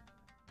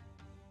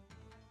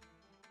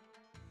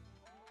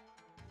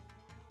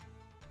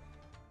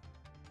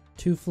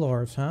 Two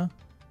floors, huh?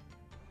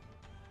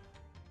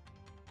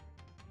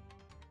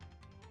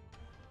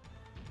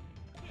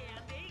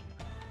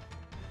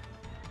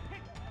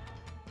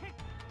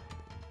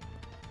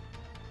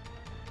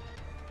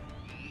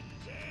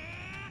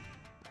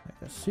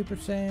 Like a Super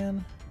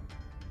Saiyan.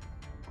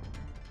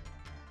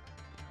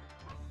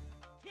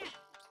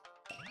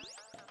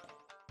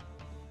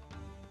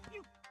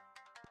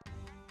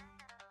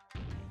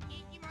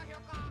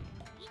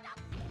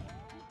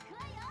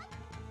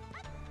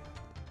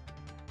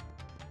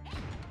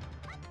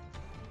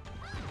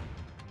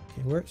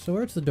 Okay,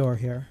 where's the door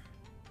here?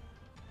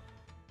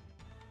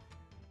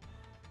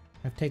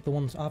 I have to take the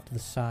ones off to the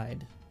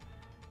side.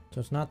 So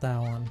it's not that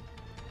one.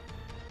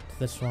 It's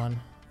this one.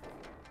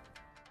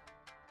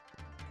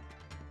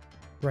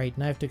 Right,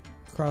 and I have to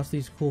cross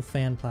these cool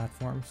fan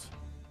platforms.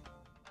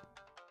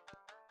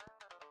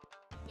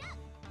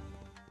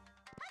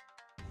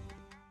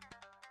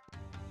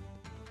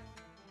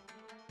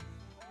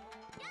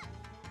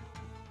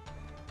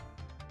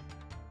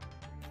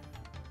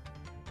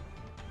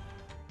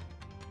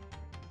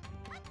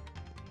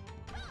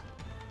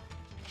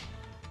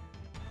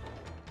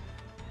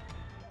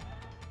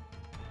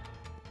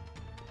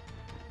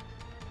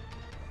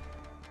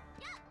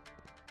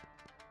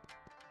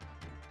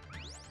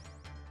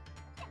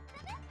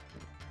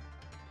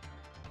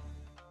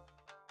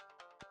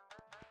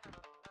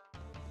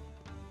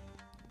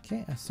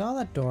 Okay, I saw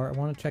that door. I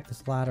want to check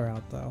this ladder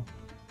out, though.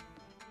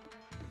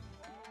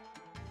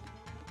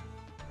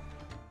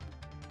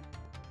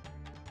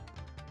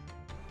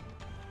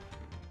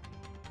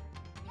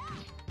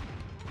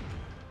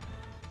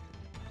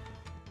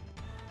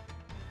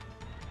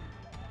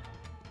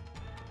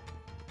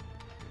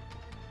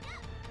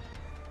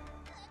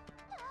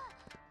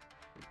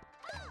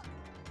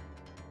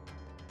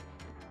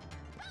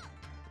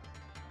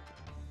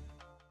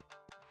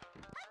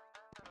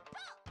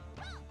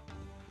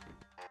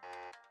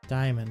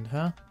 Diamond,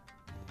 huh?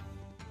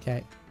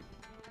 Okay.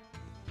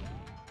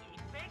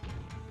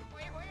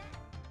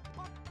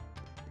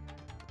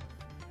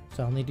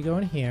 So I'll need to go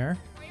in here.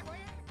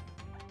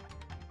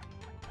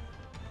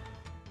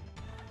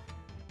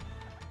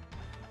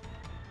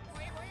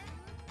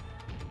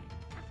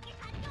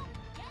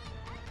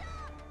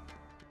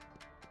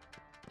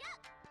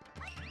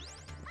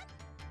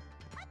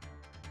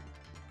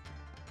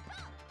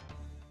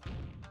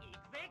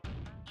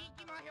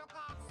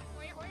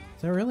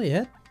 Is that really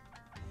it?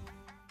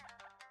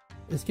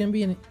 It's gonna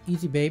be an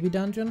easy baby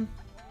dungeon?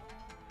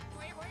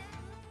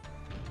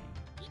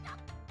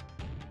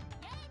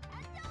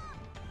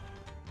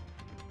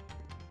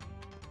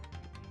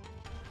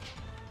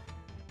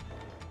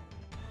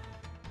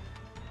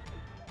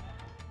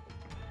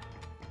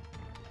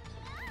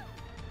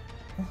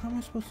 Well, how am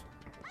I supposed to...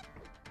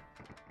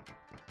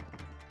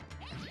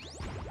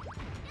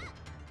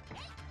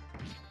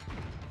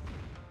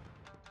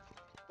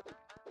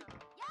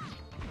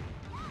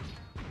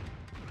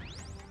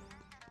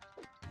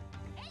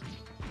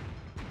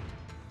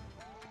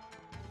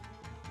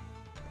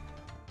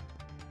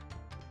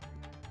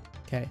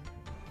 Okay.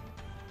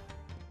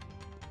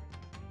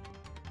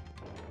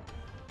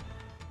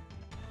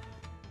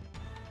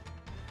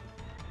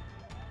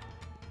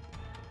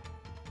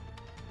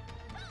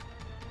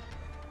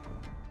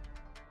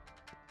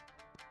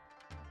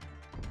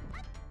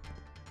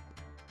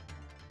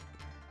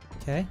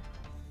 Okay.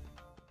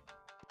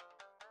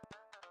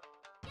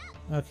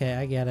 Okay,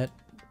 I get it.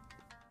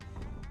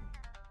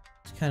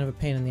 It's kind of a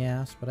pain in the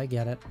ass, but I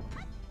get it.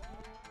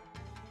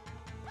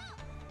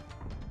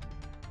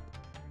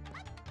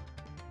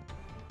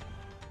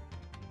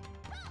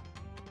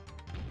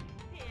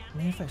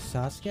 Man, if I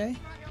Sasuke?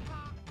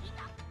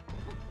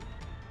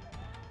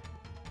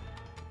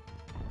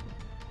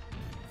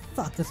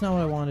 Fuck, that's not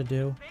what I want to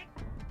do.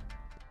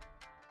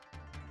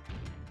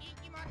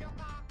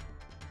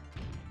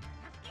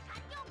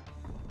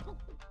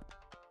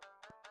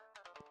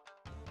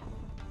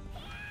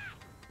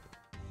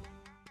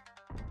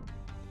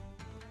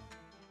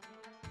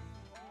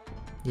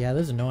 Yeah,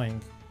 this is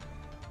annoying.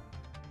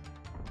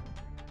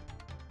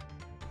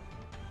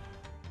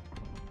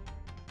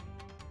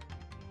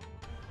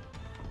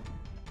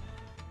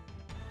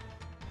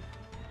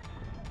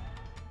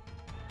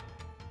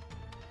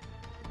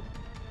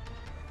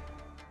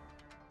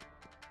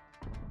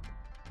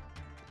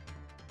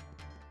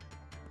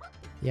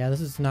 Yeah,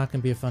 this is not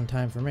going to be a fun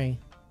time for me.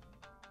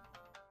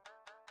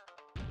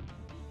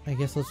 I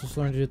guess let's just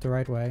learn to do it the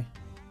right way.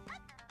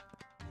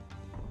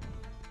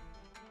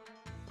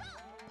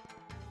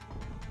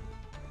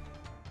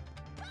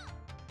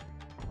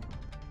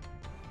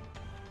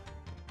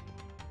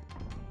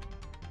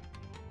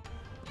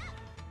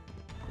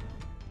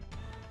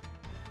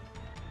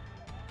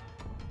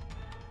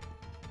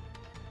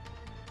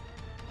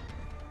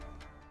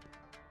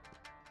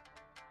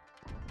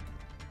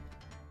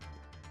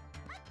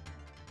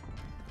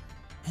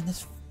 And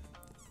this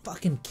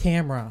fucking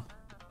camera.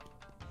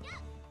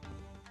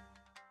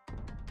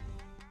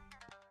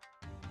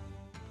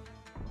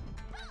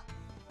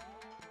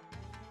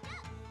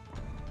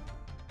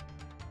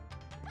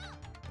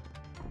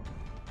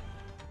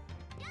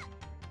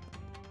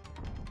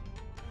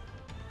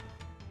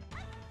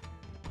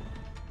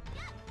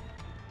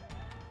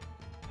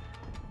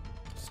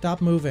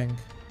 Stop moving.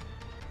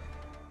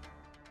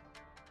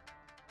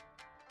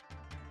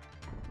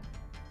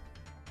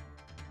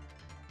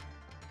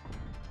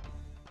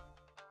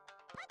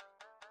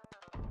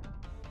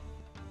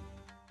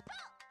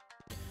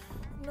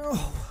 No.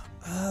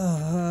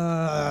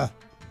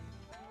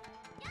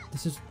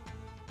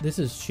 This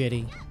is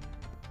shitty.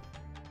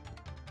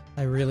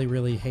 I really,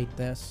 really hate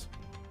this.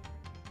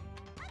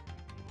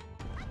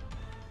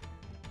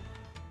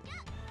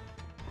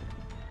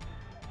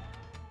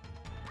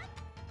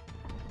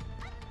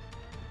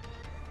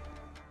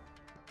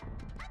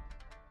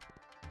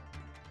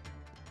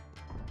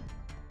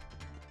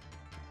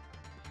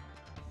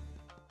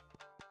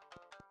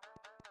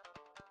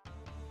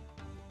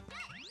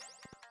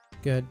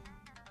 Good.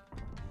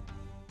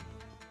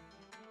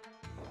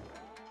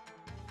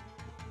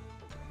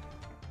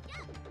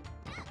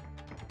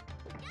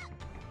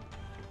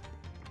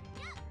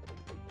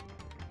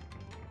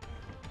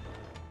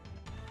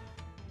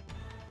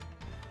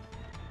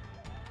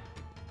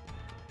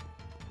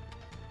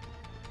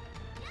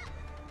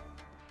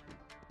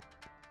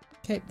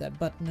 Okay, that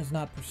button is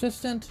not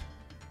persistent.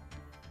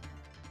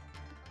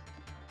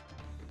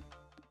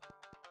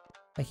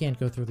 I can't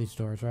go through these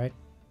doors, right?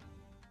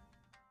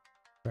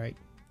 Right.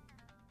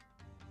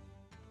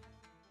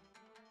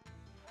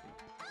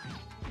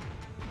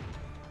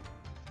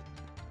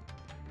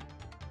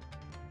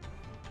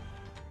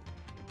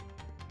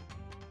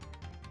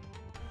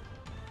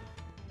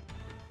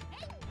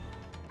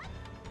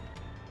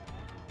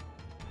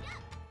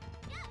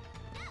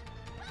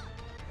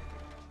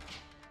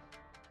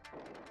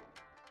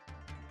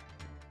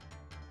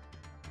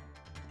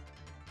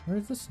 Where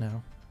is this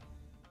now?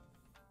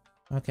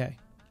 Okay.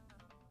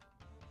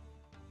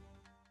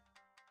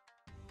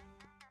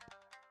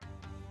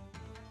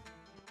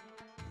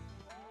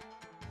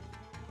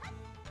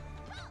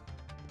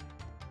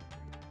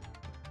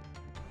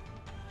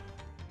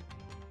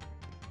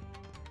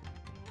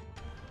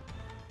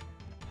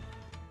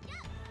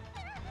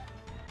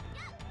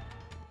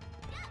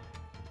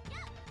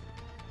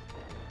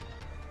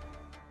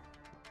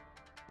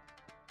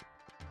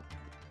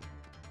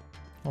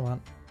 Hold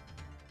on.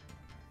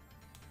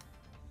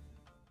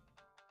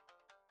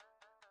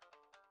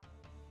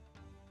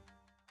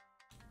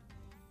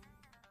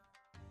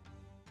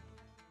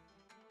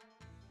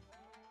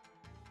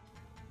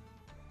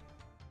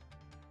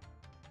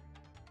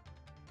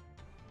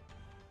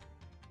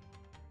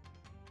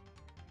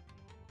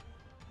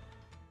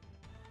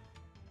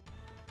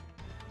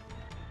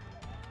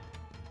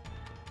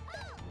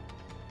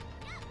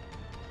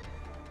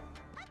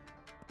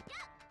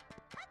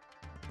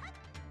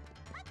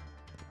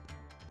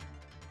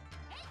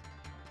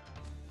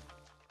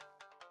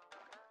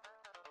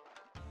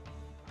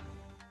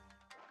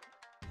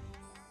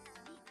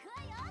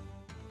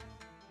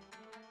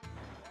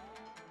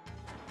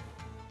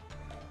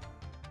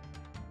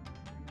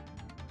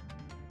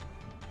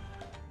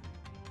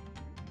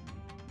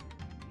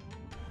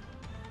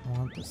 I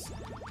want this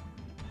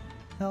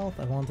health.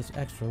 I want this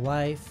extra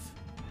life.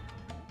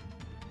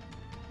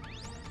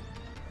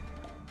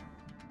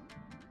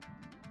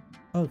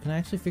 Oh, can I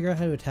actually figure out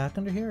how to attack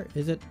under here?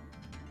 Is it...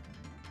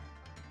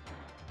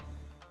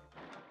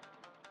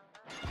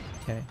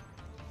 Okay.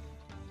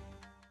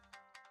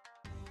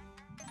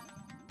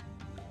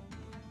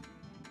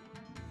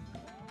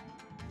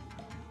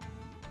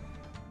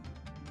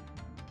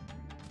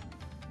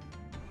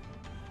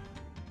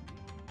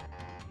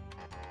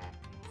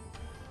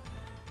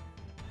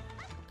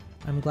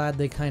 I'm glad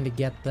they kind of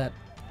get that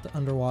the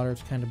underwater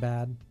is kind of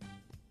bad.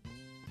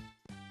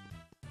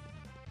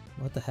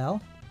 What the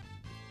hell?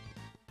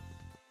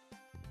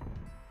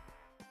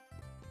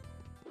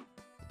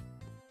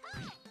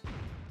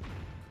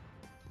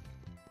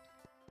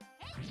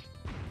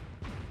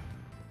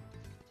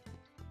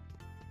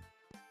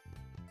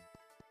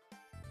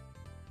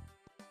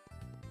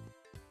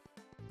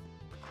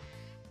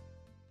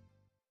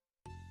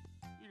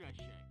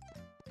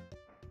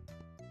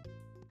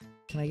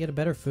 Can I get a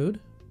better food?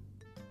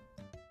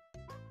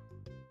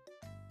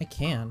 I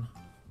can.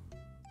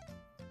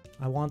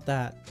 I want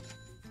that.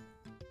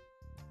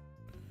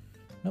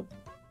 Nope.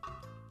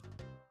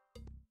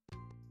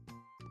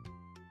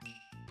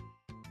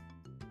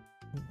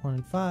 One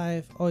and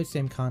 5. Always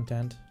same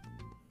content.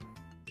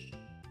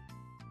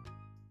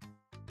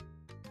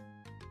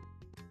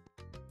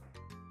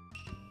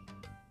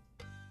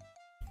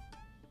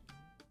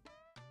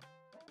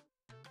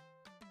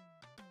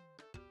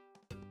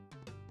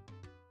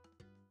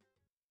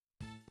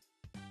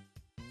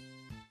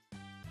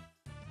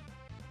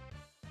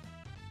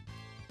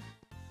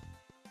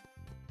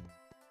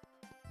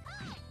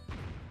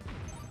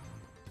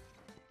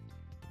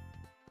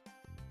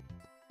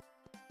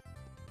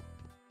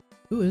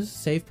 Ooh, is this a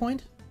save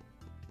point?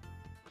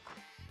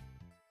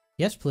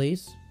 Yes,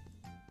 please.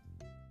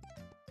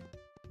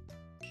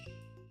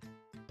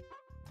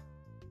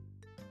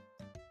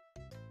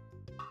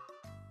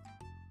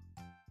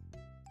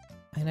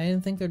 And I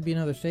didn't think there'd be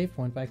another save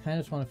point, but I kind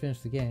of just want to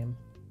finish the game.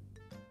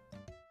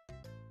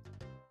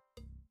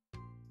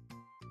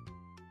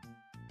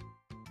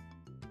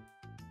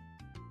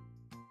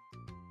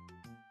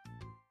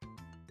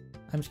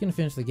 I'm just gonna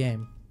finish the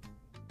game.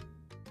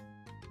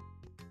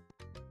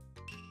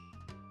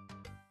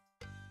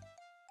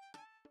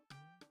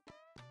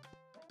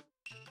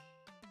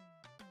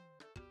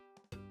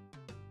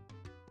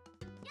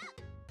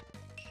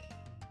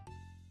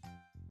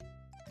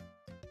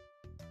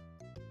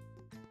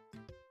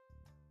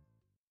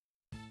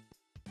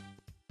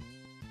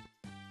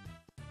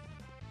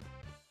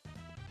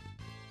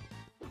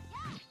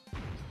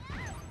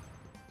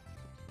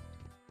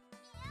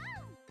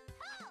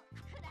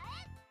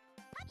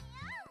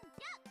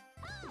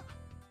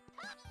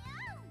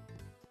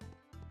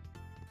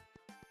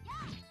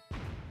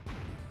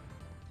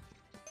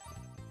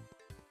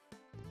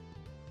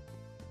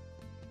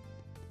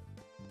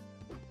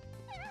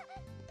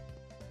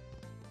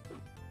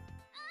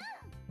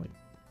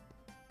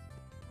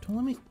 Don't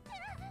let me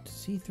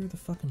see through the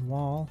fucking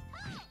wall.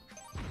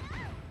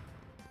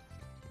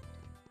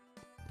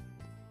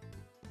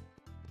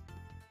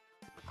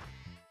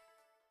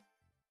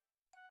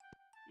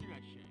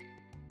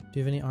 Do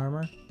you have any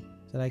armor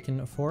that I can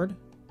afford?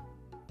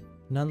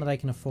 None that I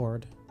can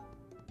afford.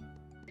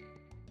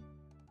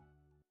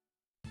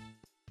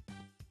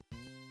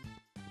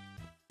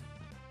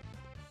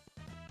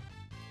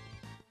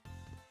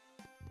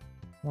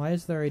 Why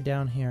is there a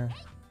down here?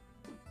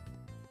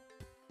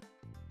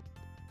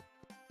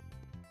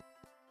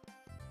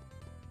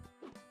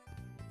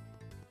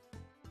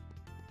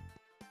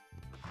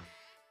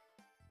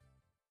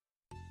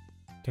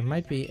 There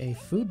might be a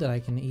food that I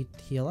can eat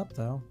to heal up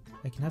though.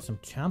 I can have some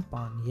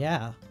champon.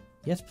 Yeah.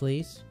 Yes,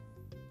 please.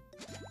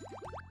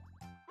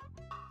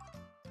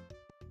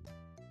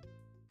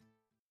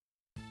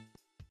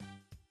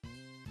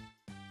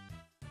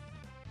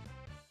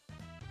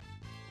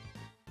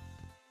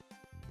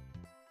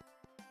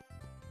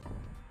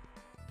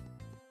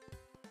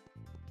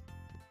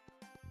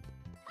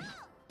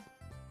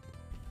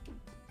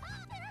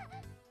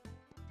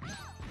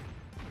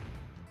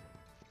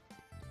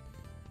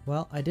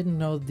 Well, I didn't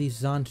know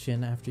these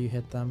Zanshin after you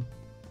hit them.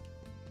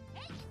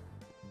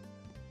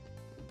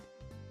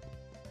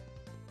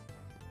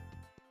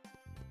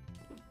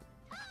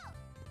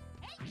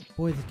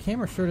 Boy, the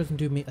camera sure doesn't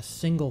do me a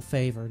single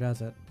favor,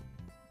 does it?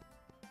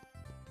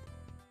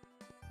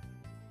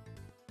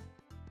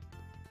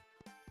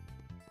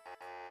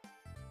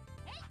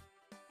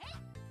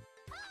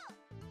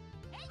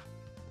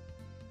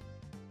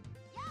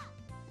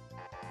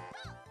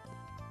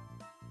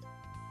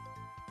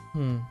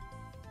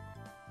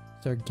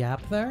 Is there a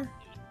gap there?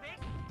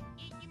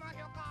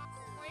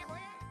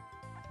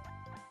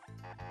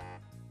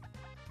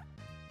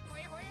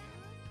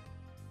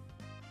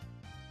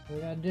 What do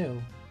we gotta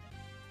do?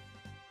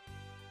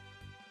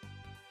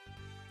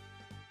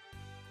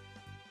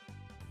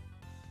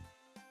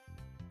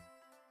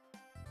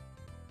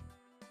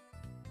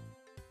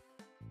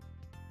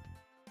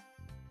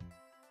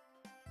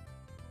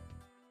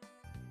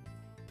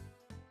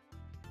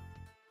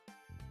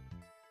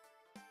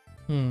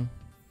 You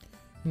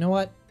know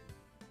what?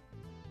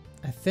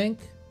 I think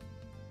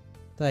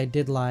that I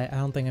did lie. I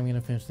don't think I'm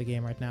gonna finish the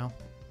game right now.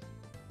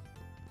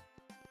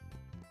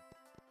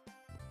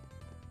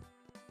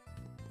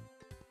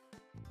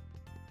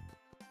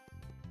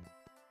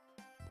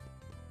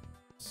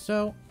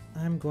 So,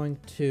 I'm going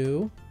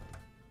to...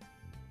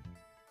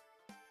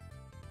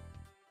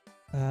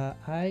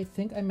 I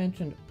think I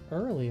mentioned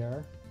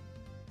earlier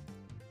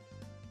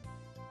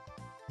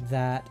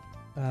that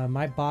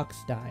my box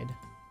died.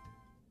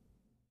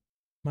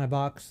 My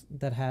box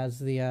that has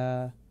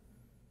the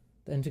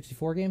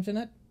N64 games in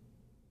it.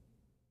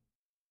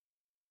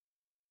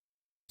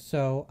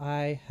 So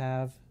I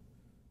have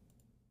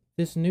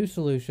this new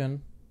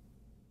solution,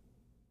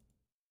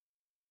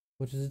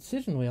 which is a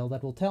decision wheel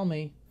that will tell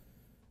me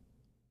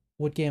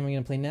what game I'm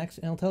going to play next,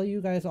 and it'll tell you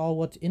guys all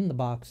what's in the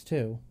box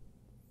too.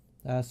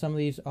 Some of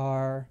these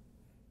are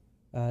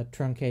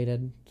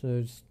truncated.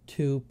 So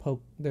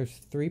there's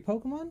 3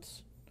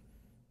 Pokemons.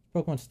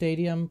 Pokemon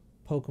Stadium,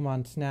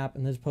 Pokemon Snap,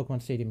 and this is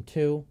Pokemon Stadium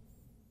 2.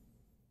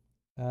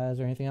 Is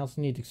there anything else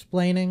that needs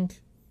explaining?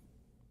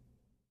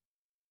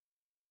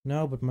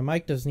 No, but my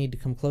mic does need to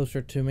come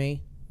closer to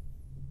me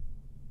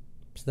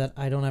so that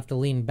I don't have to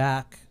lean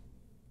back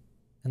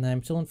and then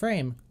I'm still in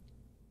frame.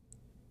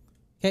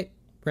 Okay,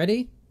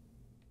 ready?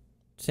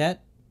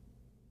 Set.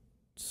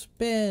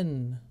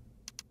 Spin.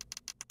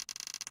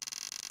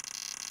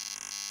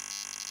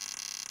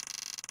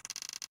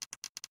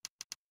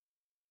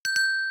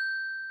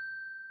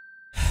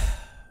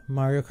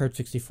 Mario Kart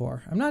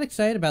 64. I'm not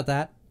excited about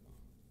that.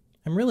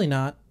 I'm really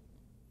not.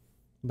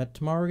 But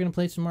tomorrow we're going to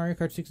play some Mario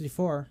Kart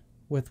 64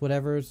 with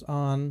whatever's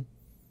on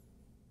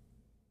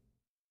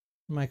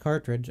my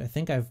cartridge. I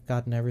think I've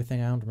gotten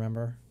everything. I don't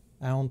remember.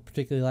 I don't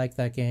particularly like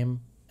that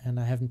game, and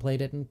I haven't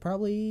played it in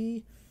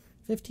probably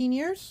 15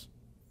 years.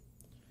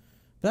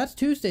 But that's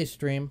Tuesday's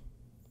stream.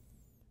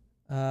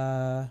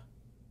 Wednesday,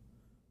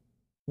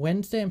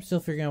 I'm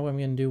still figuring out what I'm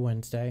going to do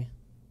Wednesday.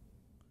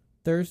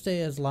 Thursday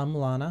is La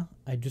Mulana.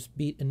 I just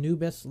beat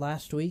Anubis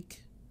last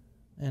week,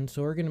 and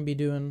so we're going to be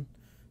doing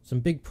some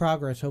big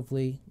progress,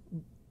 hopefully,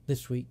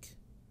 this week.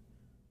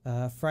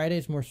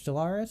 Friday's more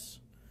Stellaris,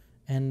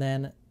 and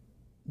then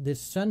this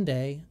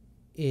Sunday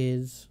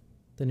is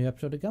the new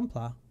episode of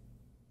Gunpla.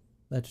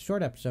 That's a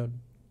short episode,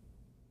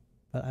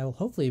 but I will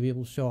hopefully be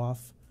able to show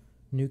off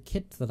new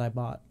kits that I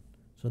bought,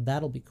 so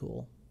that'll be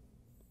cool.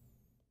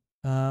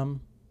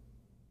 Other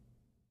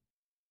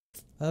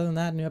than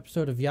that, new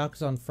episode of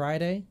Yakuza on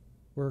Friday.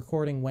 We're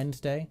recording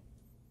Wednesday.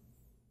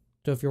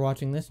 So if you're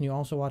watching this and you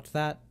also watch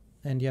that,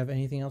 and you have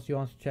anything else you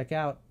want to check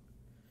out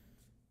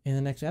in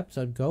the next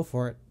episode, go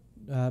for it.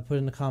 Put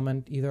in a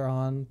comment either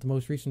on the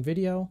most recent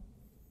video,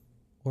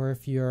 or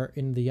if you're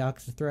in the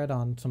Yakuza thread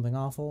on something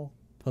awful,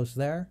 post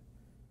there.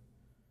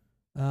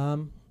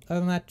 Other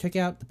than that, check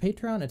out the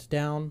Patreon. It's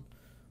down...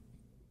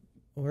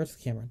 Where's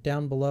the camera?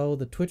 Down below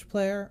the Twitch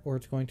player, or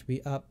it's going to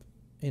be up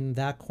in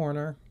that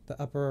corner,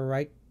 the upper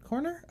right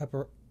corner?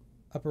 Upper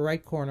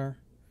right corner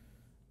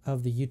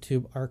of the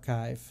YouTube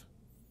archive.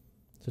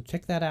 So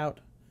check that out.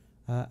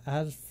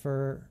 As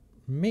for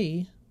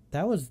me,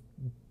 that was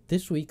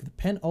this week, the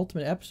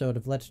penultimate episode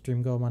of Let's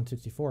Stream Goemon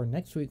 64.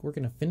 Next week, we're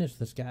going to finish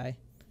this guy.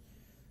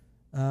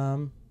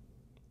 But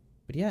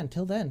yeah,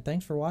 until then,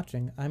 thanks for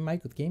watching. I'm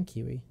Mike with Game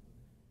Kiwi.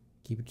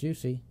 Keep it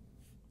juicy.